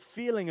with that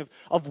feeling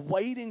of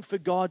waiting for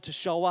God to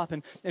show up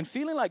and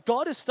feeling like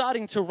God is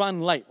starting to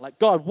run late. Like,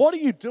 God, what are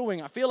you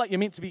doing? I feel like you're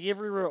meant to be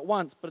everywhere at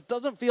once, but it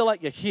doesn't feel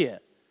like you're here.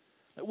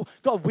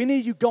 God, when are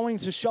you going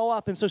to show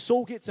up? And so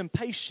Saul gets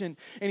impatient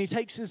and he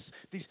takes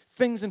these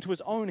things into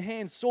his own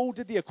hands. Saul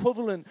did the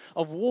equivalent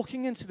of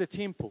walking into the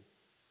temple,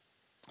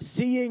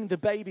 seeing the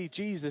baby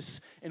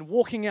Jesus and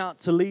walking out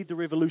to lead the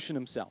revolution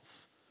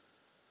himself.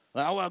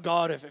 Like, oh, well,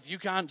 God, if you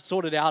can't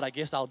sort it out, I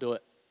guess I'll do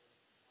it.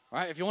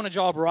 Right? If you want a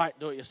job right,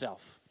 do it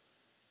yourself.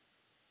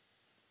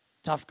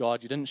 Tough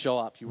God, you didn't show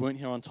up. You weren't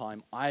here on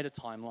time. I had a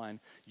timeline.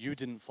 You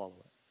didn't follow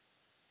it.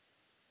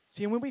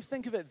 See, and when we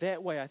think of it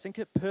that way, I think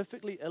it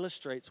perfectly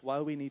illustrates why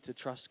we need to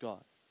trust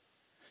God.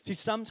 See,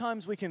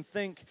 sometimes we can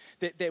think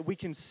that we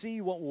can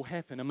see what will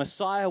happen. A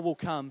Messiah will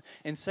come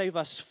and save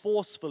us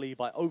forcefully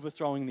by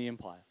overthrowing the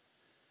empire.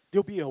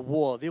 There'll be a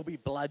war. There'll be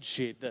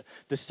bloodshed.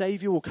 The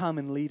Savior will come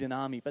and lead an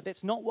army. But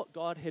that's not what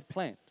God had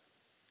planned.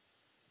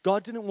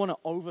 God didn't want to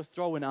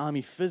overthrow an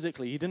army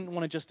physically. He didn't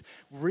want to just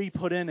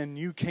re-put in a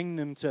new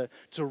kingdom to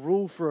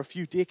rule for a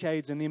few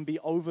decades and then be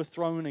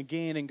overthrown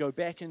again and go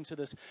back into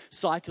this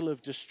cycle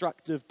of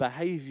destructive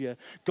behavior.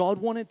 God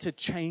wanted to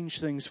change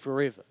things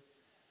forever.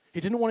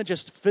 He didn't want to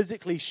just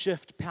physically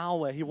shift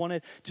power. He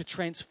wanted to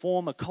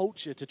transform a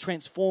culture, to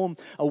transform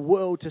a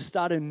world, to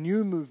start a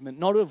new movement,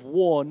 not of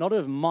war, not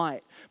of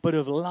might, but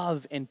of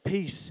love and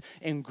peace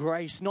and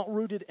grace, not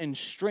rooted in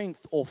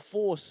strength or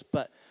force,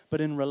 but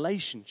in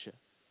relationship.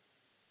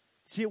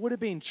 See, it would have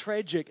been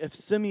tragic if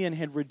Simeon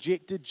had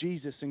rejected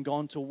Jesus and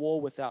gone to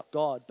war without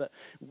God. But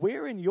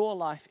where in your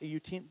life are you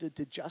tempted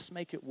to just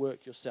make it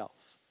work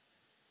yourself?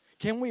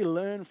 Can we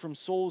learn from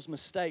Saul's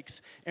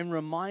mistakes and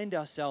remind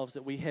ourselves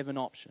that we have an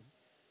option?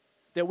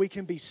 That we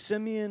can be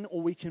Simeon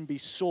or we can be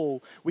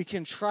Saul. We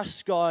can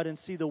trust God and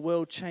see the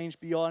world change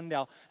beyond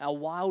our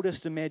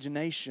wildest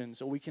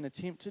imaginations, or we can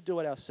attempt to do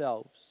it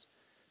ourselves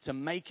to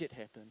make it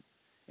happen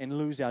and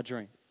lose our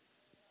dream.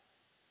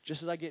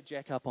 Just as I get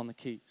Jack up on the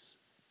keys.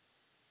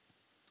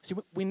 See,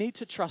 we need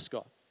to trust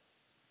God.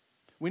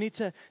 We need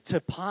to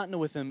partner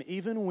with Him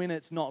even when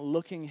it's not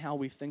looking how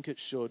we think it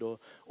should,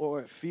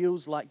 or it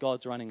feels like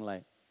God's running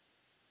late.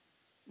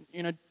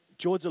 You know,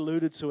 George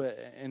alluded to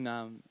it in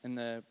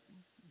the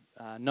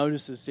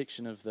notices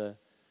section of the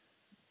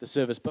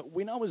service. But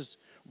when I was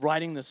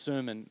writing the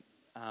sermon,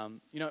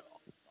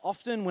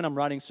 often when I'm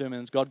writing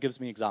sermons, God gives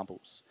me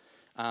examples.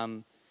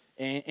 And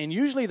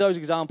usually those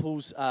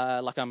examples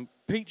are like I'm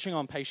preaching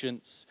on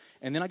patience,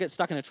 and then I get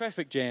stuck in a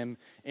traffic jam,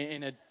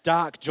 and a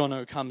dark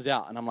Jono comes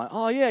out, and I'm like,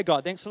 oh yeah,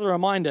 God, thanks for the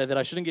reminder that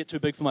I shouldn't get too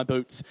big for my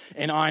boots,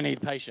 and I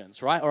need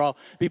patience, right? Or I'll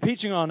be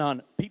preaching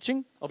on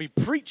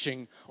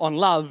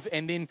love,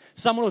 and then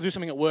someone will do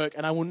something at work,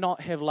 and I will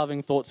not have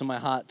loving thoughts in my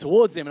heart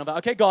towards them, and I'm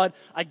like, okay, God,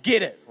 I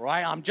get it,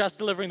 right? I'm just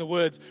delivering the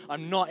words.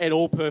 I'm not at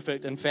all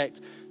perfect. In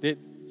fact, you're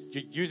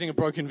using a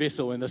broken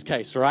vessel in this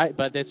case, right?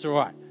 But that's all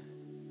right.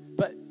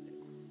 But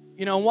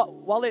you know,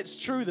 while that's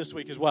true this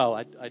week as well,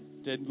 I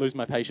did lose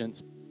my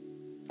patience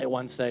at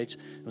one stage.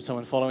 There was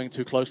someone following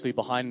too closely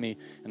behind me,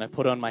 and I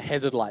put on my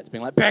hazard lights,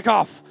 being like, back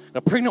off! Got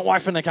a pregnant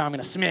wife in the car, I'm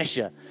going to smash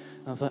you.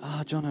 And I was like,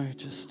 Jono,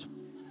 just,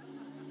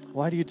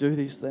 why do you do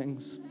these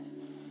things?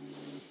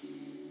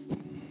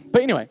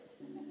 But anyway,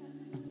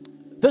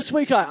 this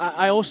week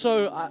I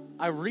also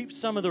reaped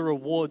some of the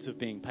rewards of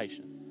being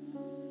patient.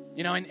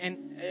 You know, and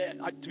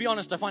to be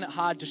honest, I find it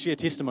hard to share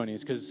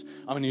testimonies because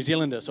I'm a New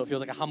Zealander, so it feels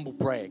like a humble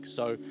brag.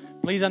 So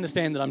please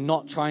understand that I'm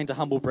not trying to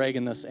humble brag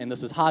in this, and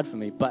this is hard for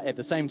me. But at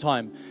the same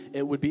time,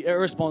 it would be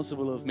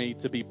irresponsible of me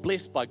to be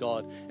blessed by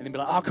God and then be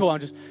like, oh, cool, I'm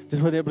just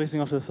put that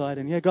blessing off to the side,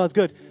 and yeah, God's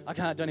good. I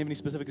don't have any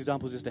specific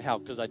examples as to how,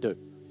 because I do.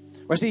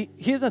 Well, see,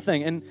 here's the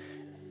thing.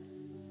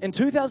 In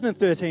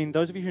 2013,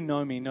 those of you who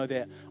know me know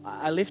that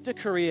I left a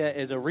career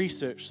as a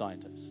research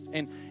scientist.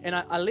 And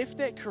I left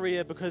that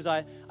career because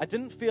I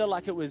didn't feel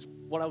like it was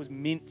what I was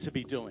meant to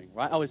be doing,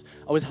 right? I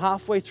was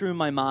halfway through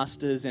my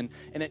master's, and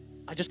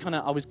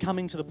I was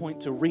coming to the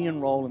point to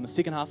re-enroll in the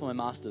second half of my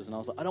master's. And I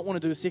was like, I don't want to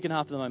do the second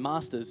half of my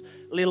master's,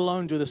 let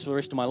alone do this for the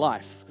rest of my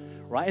life,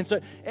 right? And so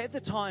at the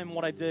time,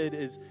 what I did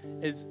is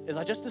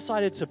I just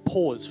decided to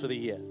pause for the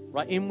year,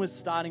 right? Em was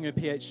starting her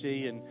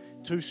PhD, and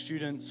 2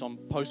 students on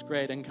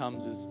postgrad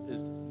incomes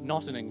is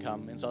not an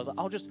income. And so I was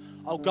like,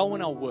 I'll go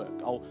and I'll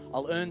work.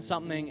 I'll earn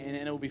something, and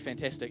it'll be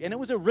fantastic. And it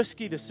was a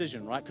risky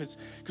decision, right? Because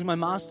my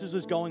master's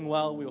was going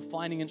well. We were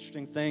finding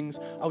interesting things.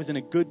 I was in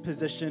a good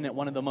position at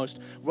one of the most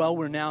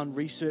well-renowned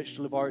research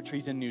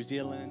laboratories in New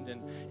Zealand,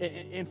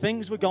 and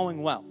things were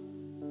going well.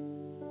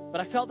 But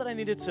I felt that I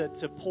needed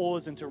to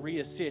pause and to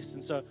reassess.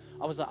 And so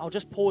I was like, I'll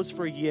just pause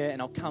for a year and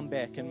I'll come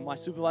back. And my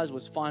supervisor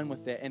was fine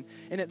with that. And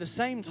at the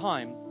same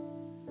time,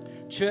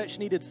 church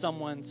needed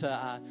someone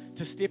to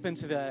step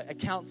into the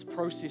accounts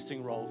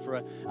processing role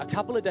for a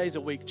couple of days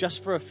a week,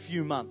 just for a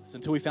few months,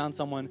 until we found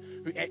someone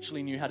who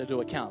actually knew how to do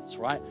accounts,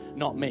 right?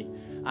 Not me.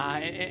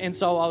 And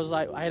so I was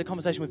like, I had a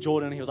conversation with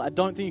Jordan, and he was like, I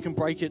don't think you can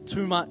break it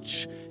too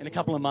much in a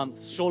couple of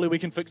months. Surely we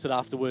can fix it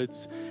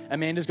afterwards.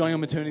 Amanda's going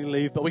on maternity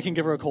leave, but we can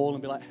give her a call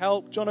and be like,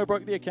 help, Jono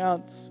broke the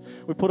accounts.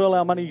 We put all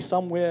our money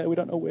somewhere, we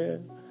don't know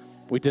where.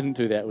 We didn't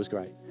do that. It was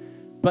great.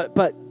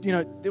 But you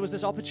know, there was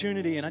this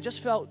opportunity, and I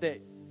just felt that,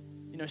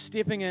 you know,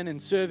 stepping in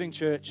and serving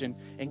church and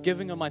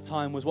giving of my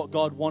time was what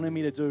God wanted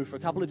me to do for a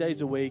couple of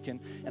days a week. And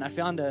I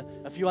found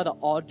a few other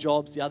odd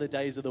jobs the other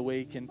days of the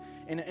week. And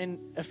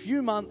a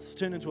few months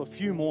turned into a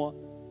few more.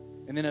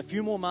 And then a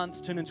few more months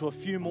turned into a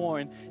few more.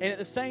 And at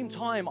the same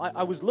time,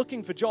 I was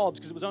looking for jobs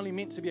because it was only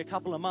meant to be a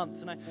couple of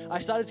months. And I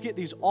started to get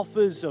these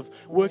offers of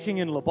working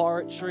in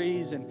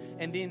laboratories and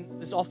then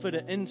this offer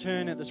to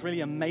intern at this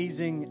really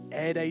amazing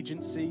ad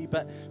agency.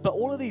 But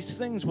all of these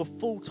things were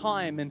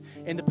full-time and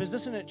the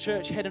position at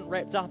church hadn't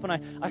wrapped up. And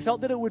I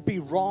felt that it would be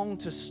wrong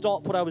to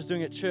stop what I was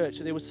doing at church.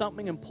 There was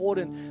something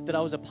important that I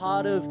was a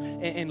part of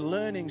and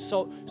learning.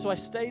 So I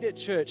stayed at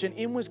church, and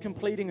Em was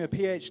completing her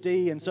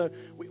PhD. And so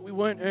we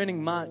weren't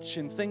earning much,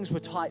 and things were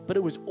tight, but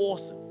it was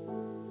awesome.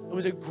 It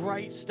was a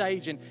great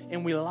stage, and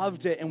we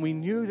loved it, and we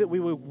knew that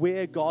we were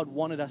where God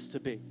wanted us to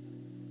be.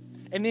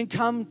 And then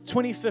come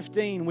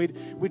 2015,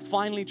 we'd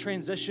finally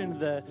transitioned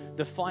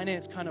the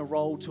finance kind of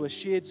role to a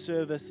shared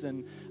service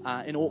in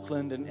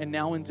Auckland and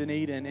now in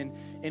Dunedin,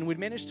 and we'd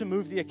managed to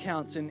move the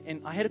accounts,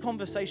 and I had a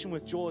conversation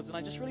with George, and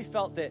I just really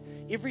felt that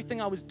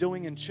everything I was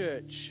doing in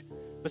church,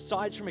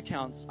 besides from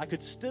accounts, I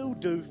could still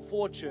do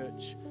for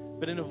church,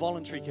 but in a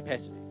voluntary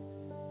capacity.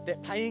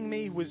 That paying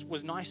me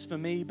was nice for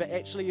me, but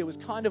actually it was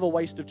kind of a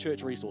waste of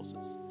church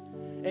resources.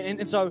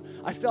 And so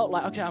I felt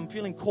like, okay, I'm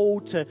feeling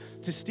called to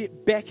step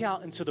back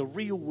out into the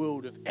real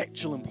world of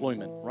actual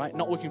employment, right?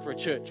 Not working for a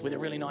church where they're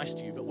really nice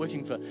to you, but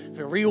working for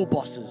real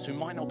bosses who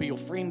might not be your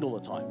friend all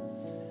the time.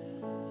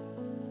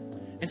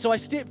 And so I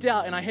stepped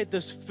out, and I had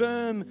this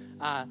firm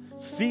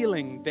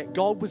feeling that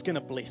God was going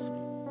to bless me,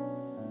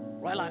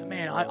 right? Like,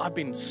 man, I've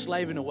been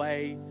slaving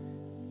away,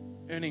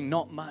 earning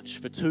not much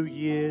for 2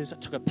 years. I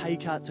took a pay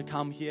cut to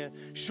come here.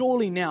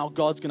 Surely now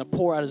God's going to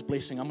pour out His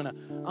blessing. I'm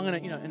gonna,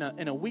 you know,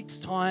 in a week's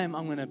time,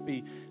 I'm going to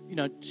be, you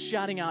know,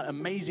 shouting out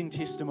amazing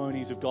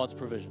testimonies of God's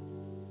provision.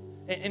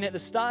 And at the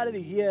start of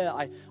the year,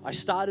 I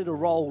started a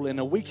role, and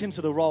a week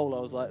into the role, I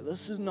was like,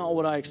 this is not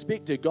what I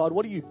expected. God,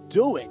 what are you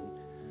doing?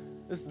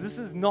 This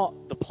is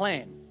not the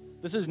plan.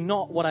 This is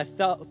not what I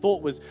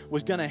thought was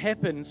going to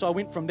happen. And so I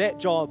went from that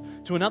job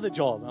to another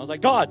job. And I was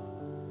like, God,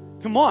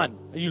 come on,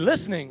 are you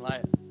listening?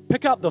 Like,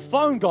 pick up the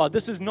phone, God.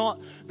 This is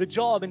not the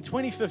job. And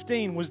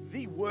 2015 was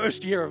the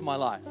worst year of my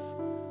life.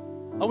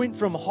 I went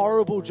from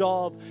horrible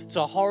job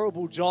to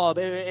horrible job.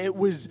 It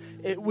was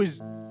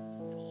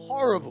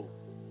horrible.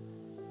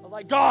 I was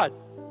like, God,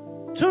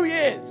 2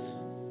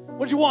 years.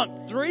 What do you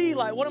want? 3?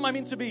 Like, what am I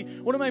meant to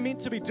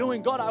be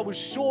doing? God, I was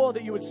sure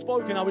that you had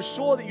spoken. I was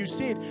sure that you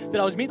said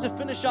that I was meant to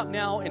finish up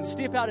now and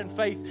step out in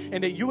faith,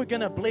 and that you were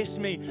going to bless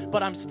me.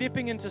 But I'm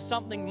stepping into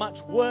something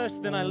much worse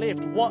than I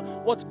left.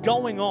 What's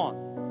going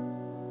on?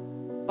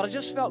 But I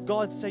just felt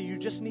God say, you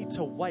just need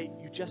to wait.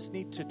 You just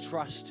need to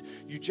trust.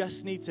 You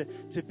just need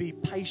to be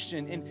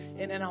patient.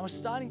 And I was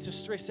starting to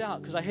stress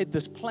out because I had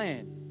this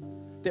plan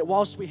that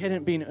whilst we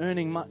hadn't been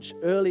earning much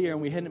earlier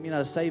and we hadn't been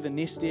able to save a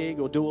nest egg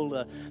or do all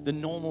the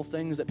normal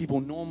things that people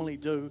normally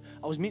do,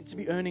 I was meant to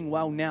be earning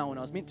well now, and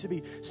I was meant to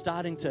be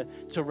starting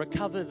to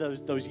recover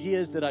those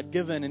years that I'd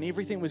given, and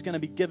everything was going to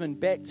be given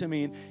back to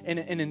me.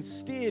 And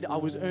instead, I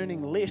was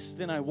earning less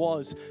than I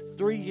was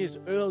 3 years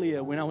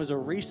earlier when I was a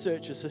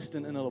research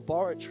assistant in a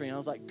laboratory. And I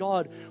was like,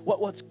 God,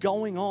 what's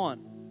going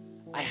on?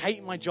 I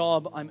hate my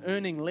job. I'm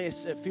earning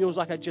less. It feels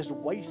like I just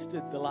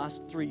wasted the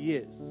last 3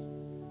 years.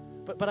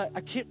 But I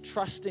kept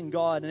trusting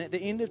God, and at the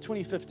end of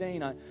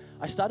 2015,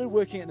 I started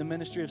working at the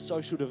Ministry of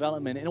Social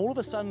Development, and all of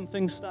a sudden,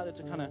 things started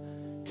to kind of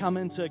come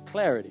into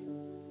clarity.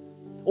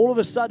 All of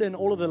a sudden,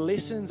 all of the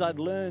lessons I'd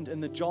learned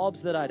and the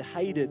jobs that I'd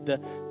hated,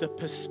 the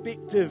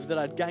perspective that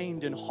I'd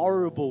gained in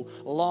horrible,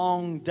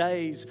 long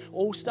days,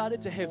 all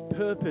started to have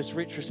purpose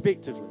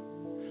retrospectively.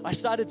 I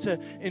started to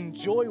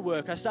enjoy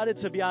work. I started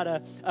to be able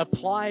to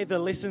apply the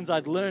lessons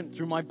I'd learned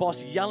through my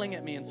boss yelling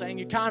at me and saying,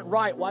 you can't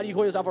write. Why do you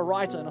call yourself a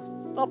writer? And I'm,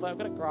 stop it, I'm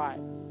going to cry.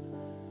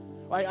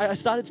 I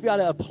started to be able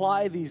to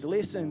apply these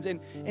lessons.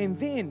 And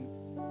then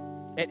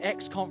at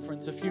Acts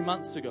conference a few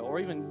months ago, or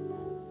even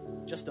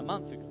just a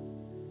month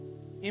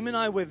ago, Em and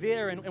I were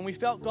there, and we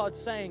felt God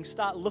saying,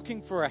 start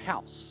looking for a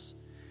house.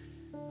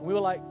 And we were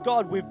like,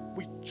 God, we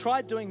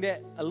tried doing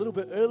that a little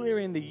bit earlier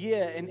in the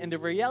year, and the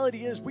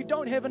reality is we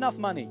don't have enough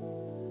money.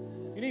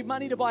 You need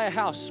money to buy a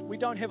house. We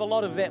don't have a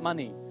lot of that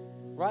money,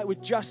 right? We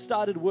just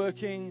started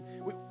working.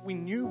 We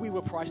knew we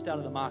were priced out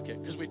of the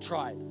market because we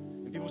tried.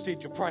 And people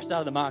said, you're priced out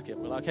of the market.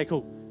 We're like, okay,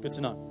 cool. Good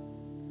to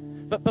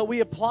know. But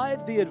we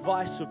applied the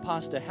advice of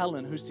Pastor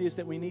Helen, who says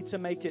that we need to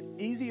make it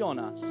easy on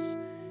us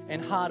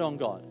and hard on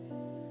God.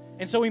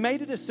 And so we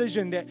made a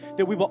decision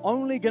that we were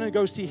only going to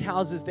go see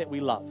houses that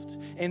we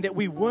loved, and that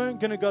we weren't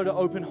going to go to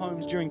open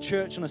homes during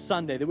church on a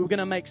Sunday, that we were going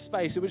to make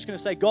space, that we were just going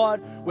to say,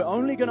 God, we're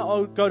only going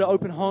to go to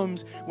open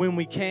homes when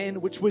we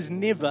can, which was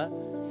never.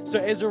 So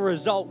as a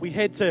result, we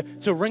had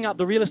to ring up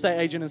the real estate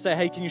agent and say,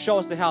 hey, can you show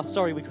us the house?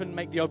 Sorry, we couldn't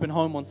make the open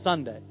home on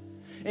Sunday.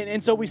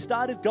 And so we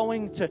started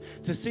going to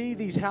see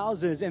these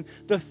houses, and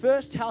the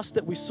first house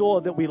that we saw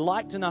that we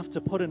liked enough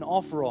to put an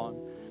offer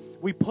on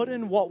we put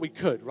in what we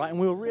could, right? And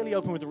we were really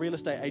open with the real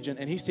estate agent,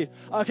 and he said,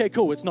 okay,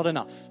 cool, it's not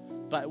enough,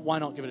 but why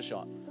not give it a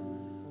shot,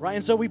 right?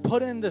 And so we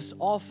put in this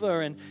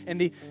offer, and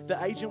the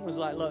agent was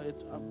like, look,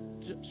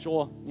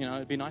 sure,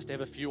 it'd be nice to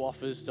have a few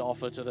offers to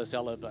offer to the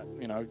seller, but,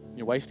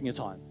 you're wasting your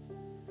time.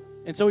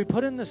 And so we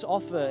put in this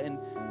offer,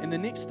 and the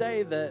next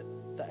day, the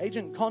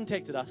agent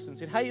contacted us and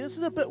said, hey, this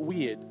is a bit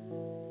weird.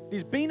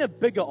 There's been a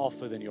bigger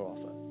offer than your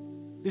offer.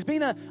 There's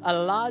been a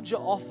larger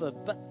offer,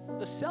 but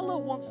the seller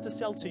wants to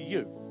sell to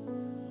you.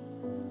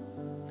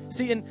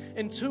 See,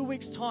 in 2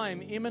 weeks'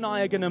 time, Em and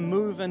I are going to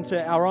move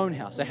into our own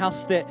house, a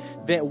house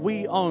that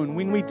we own.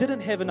 When we didn't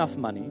have enough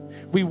money,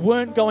 we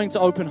weren't going to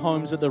open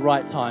homes at the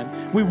right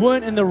time. We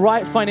weren't in the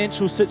right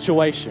financial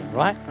situation,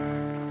 right?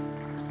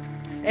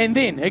 And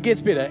then, it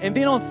gets better. And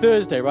then on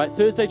Thursday, right?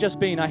 Thursday just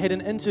been, I had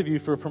an interview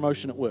for a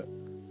promotion at work.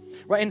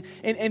 Right,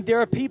 and there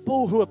are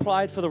people who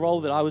applied for the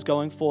role that I was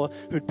going for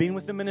who'd been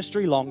with the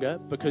ministry longer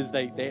because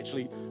they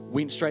actually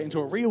went straight into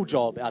a real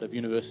job out of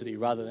university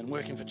rather than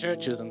working for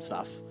churches and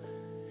stuff.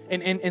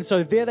 And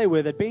so there they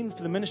were. They'd been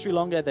for the ministry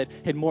longer. They'd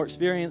had more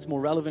experience,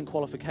 more relevant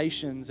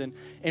qualifications.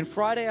 And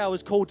Friday I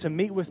was called to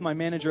meet with my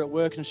manager at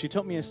work, and she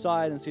took me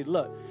aside and said,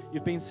 look,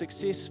 you've been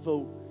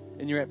successful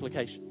in your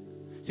application.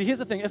 See, here's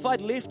the thing. If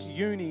I'd left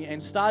uni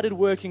and started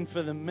working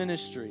for the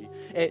ministry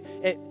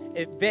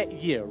at that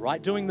year, right,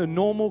 doing the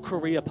normal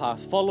career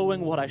path,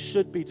 following what I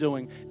should be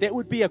doing, that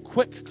would be a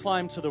quick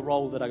climb to the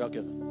role that I got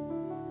given.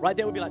 Right?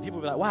 That would be like, people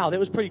would be like, wow, that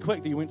was pretty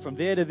quick that you went from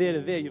there to there to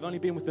there. You've only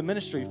been with the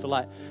ministry for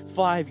like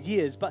 5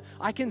 years. But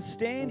I can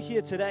stand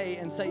here today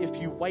and say, if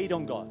you wait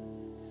on God,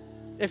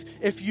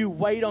 if you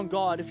wait on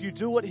God, if you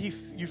do what you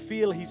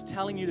feel He's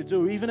telling you to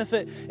do, even if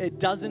it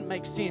doesn't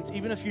make sense,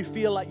 even if you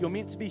feel like you're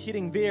meant to be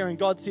heading there and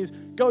God says,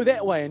 go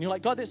that way, and you're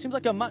like, God, that seems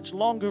like a much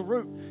longer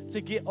route to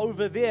get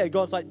over there.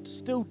 God's like,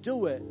 still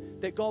do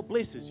it, that God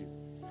blesses you.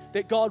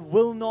 That God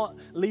will not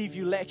leave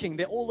you lacking.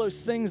 That all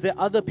those things that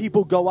other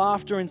people go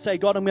after and say,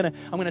 God, I'm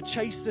gonna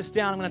chase this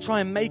down. I'm gonna try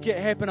and make it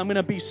happen. I'm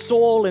gonna be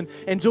Saul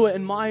and do it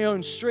in my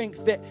own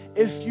strength. That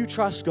if you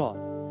trust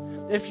God,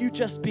 if you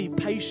just be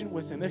patient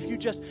with Him, if you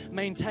just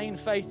maintain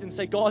faith and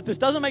say, God, this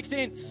doesn't make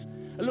sense.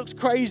 It looks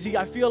crazy.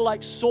 I feel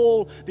like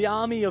Saul, the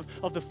army of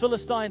the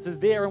Philistines is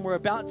there and we're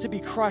about to be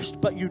crushed,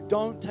 but you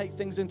don't take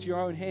things into your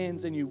own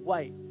hands and you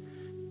wait.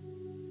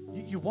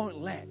 You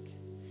won't lack.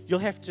 You'll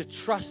have to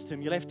trust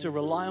Him. You'll have to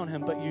rely on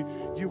Him, but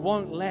you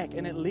won't lack.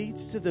 And it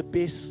leads to the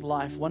best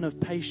life, one of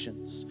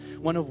patience,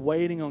 one of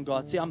waiting on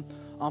God. See,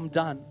 I'm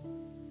done.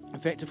 In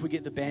fact, if we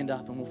get the band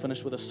up and we'll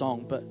finish with a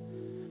song. But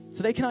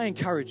today, can I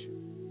encourage you?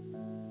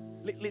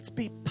 Let's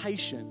be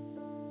patient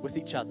with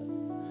each other.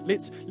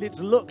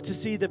 Let's look to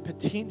see the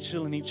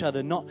potential in each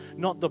other, not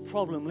the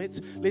problem.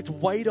 Let's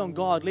wait on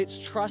God. Let's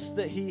trust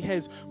that He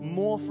has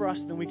more for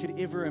us than we could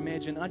ever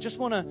imagine. And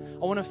I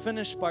want to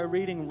finish by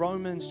reading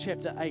Romans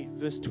chapter 8,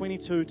 verse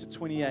 22 to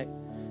 28.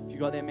 If you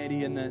got that,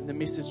 Maddie, in the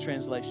Message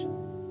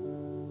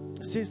translation.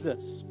 It says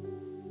this: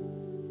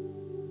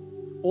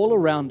 all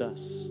around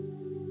us,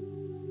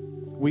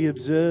 we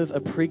observe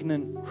a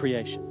pregnant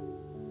creation.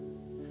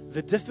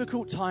 The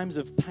difficult times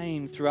of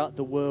pain throughout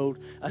the world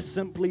are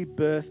simply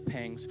birth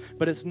pangs,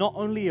 but it's not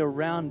only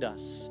around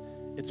us,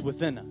 it's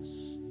within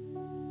us.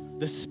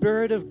 The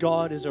Spirit of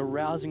God is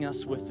arousing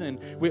us within.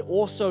 We're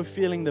also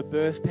feeling the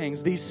birth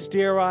pangs. These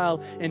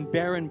sterile and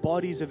barren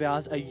bodies of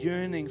ours are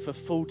yearning for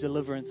full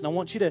deliverance. And I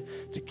want you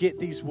to get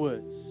these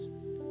words.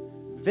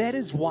 That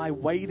is why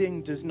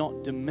waiting does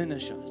not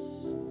diminish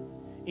us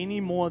any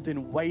more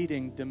than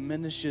waiting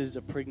diminishes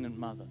a pregnant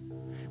mother.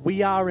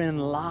 We are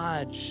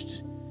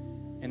enlarged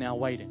in our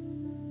waiting.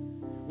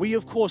 We,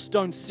 of course,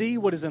 don't see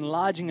what is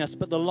enlarging us,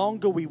 but the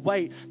longer we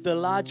wait, the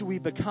larger we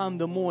become,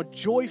 the more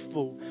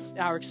joyful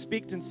our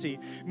expectancy.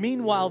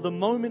 Meanwhile, the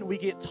moment we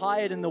get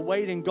tired in the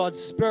waiting, God's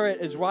Spirit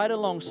is right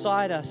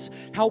alongside us,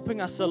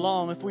 helping us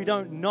along. If we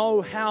don't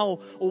know how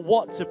or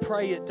what to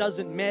pray, it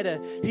doesn't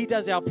matter. He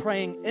does our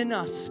praying in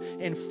us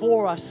and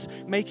for us,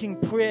 making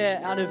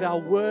prayer out of our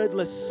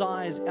wordless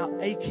sighs,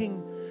 our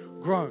aching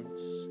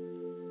groans.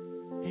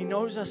 He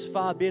knows us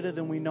far better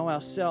than we know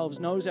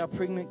ourselves, knows our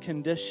pregnant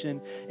condition,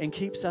 and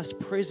keeps us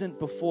present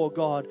before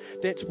God.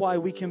 That's why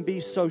we can be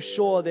so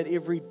sure that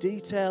every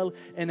detail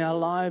in our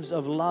lives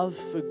of love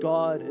for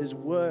God is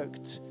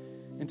worked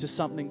into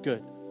something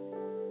good.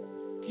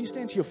 Can you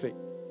stand to your feet?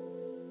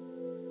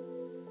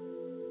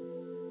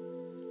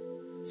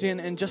 See,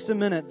 in just a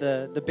minute,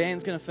 the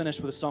band's going to finish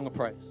with a song of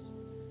praise.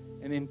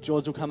 And then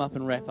George will come up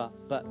and wrap up.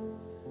 But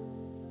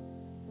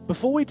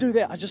before we do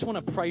that, I just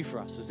want to pray for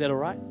us. Is that all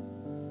right?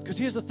 Because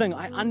here's the thing,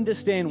 I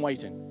understand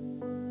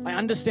waiting. I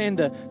understand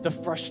the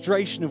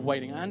frustration of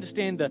waiting. I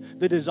understand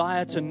the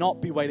desire to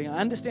not be waiting. I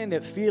understand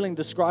that feeling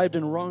described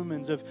in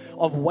Romans of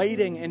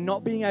waiting and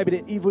not being able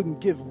to even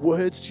give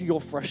words to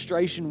your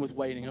frustration with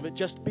waiting, of it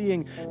just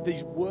being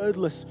these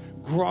wordless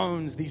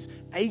groans, these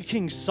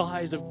aching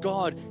sighs of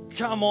God,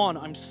 come on,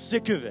 I'm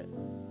sick of it.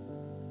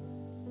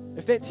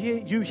 If that's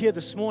you here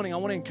this morning, I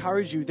want to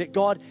encourage you that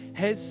God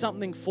has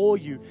something for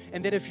you,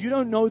 and that if you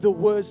don't know the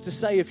words to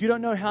say, if you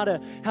don't know how to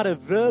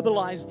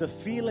verbalize the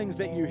feelings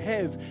that you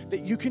have,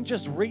 that you can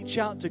just reach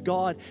out to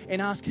God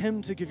and ask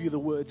Him to give you the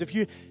words. If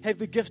you have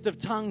the gift of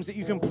tongues, that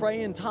you can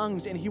pray in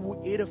tongues and He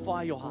will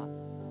edify your heart.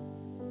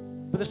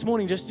 But this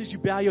morning, just as you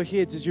bow your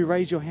heads, as you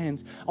raise your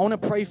hands, I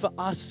want to pray for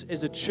us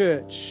as a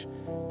church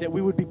that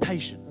we would be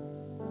patient.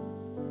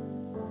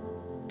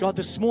 God,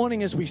 this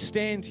morning as we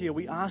stand here,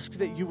 we ask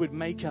that you would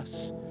make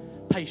us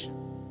patient.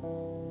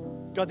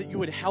 God, that you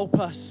would help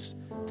us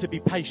to be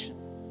patient.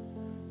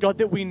 God,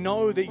 that we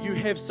know that you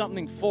have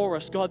something for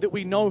us. God, that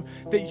we know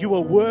that you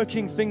are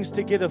working things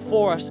together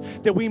for us,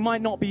 that we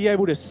might not be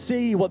able to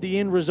see what the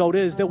end result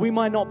is, that we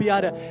might not be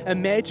able to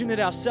imagine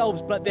it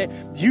ourselves, but that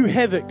you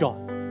have it, God.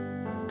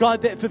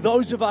 God, that for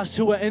those of us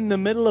who are in the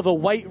middle of a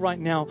wait right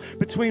now,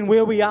 between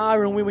where we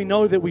are and where we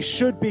know that we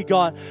should be,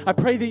 God, I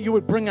pray that you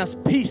would bring us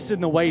peace in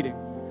the waiting.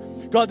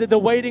 God, that the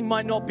waiting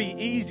might not be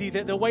easy,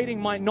 that the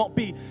waiting might not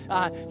be,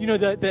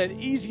 the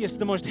easiest,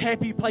 the most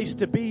happy place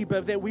to be,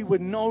 but that we would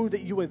know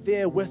that you are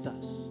there with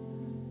us.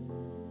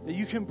 That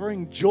you can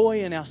bring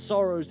joy in our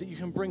sorrows, that you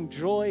can bring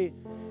joy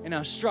in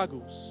our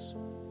struggles.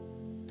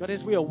 God,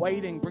 as we are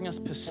waiting, bring us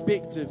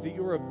perspective that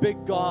you're a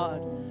big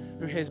God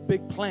who has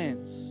big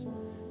plans.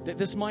 That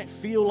this might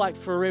feel like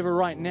forever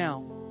right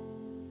now,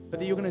 but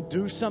that you're going to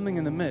do something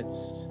in the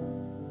midst.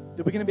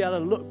 That we're going to be able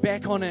to look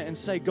back on it and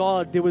say,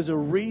 God, there was a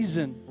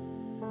reason.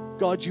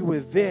 God, you were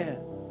there.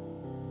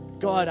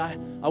 God, I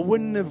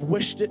wouldn't have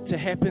wished it to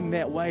happen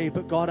that way,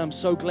 but God, I'm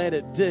so glad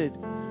it did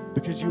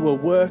because you were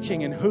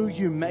working, and who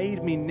you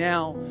made me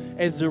now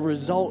as a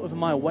result of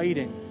my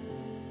waiting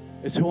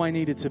is who I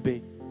needed to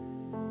be.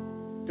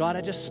 God,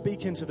 I just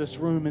speak into this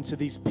room, into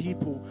these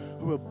people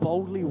who are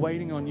boldly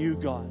waiting on you,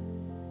 God.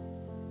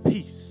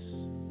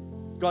 Peace.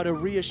 God, a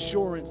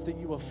reassurance that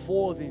you are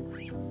for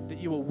them, that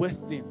you are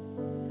with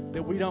them,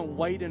 that we don't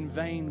wait in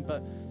vain,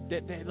 but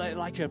that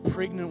like a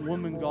pregnant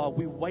woman, God,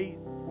 we wait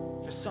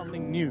for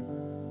something new.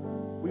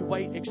 We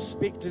wait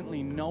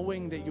expectantly,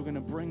 knowing that you're going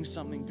to bring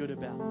something good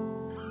about.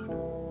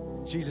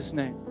 In Jesus'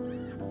 name,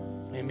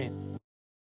 amen.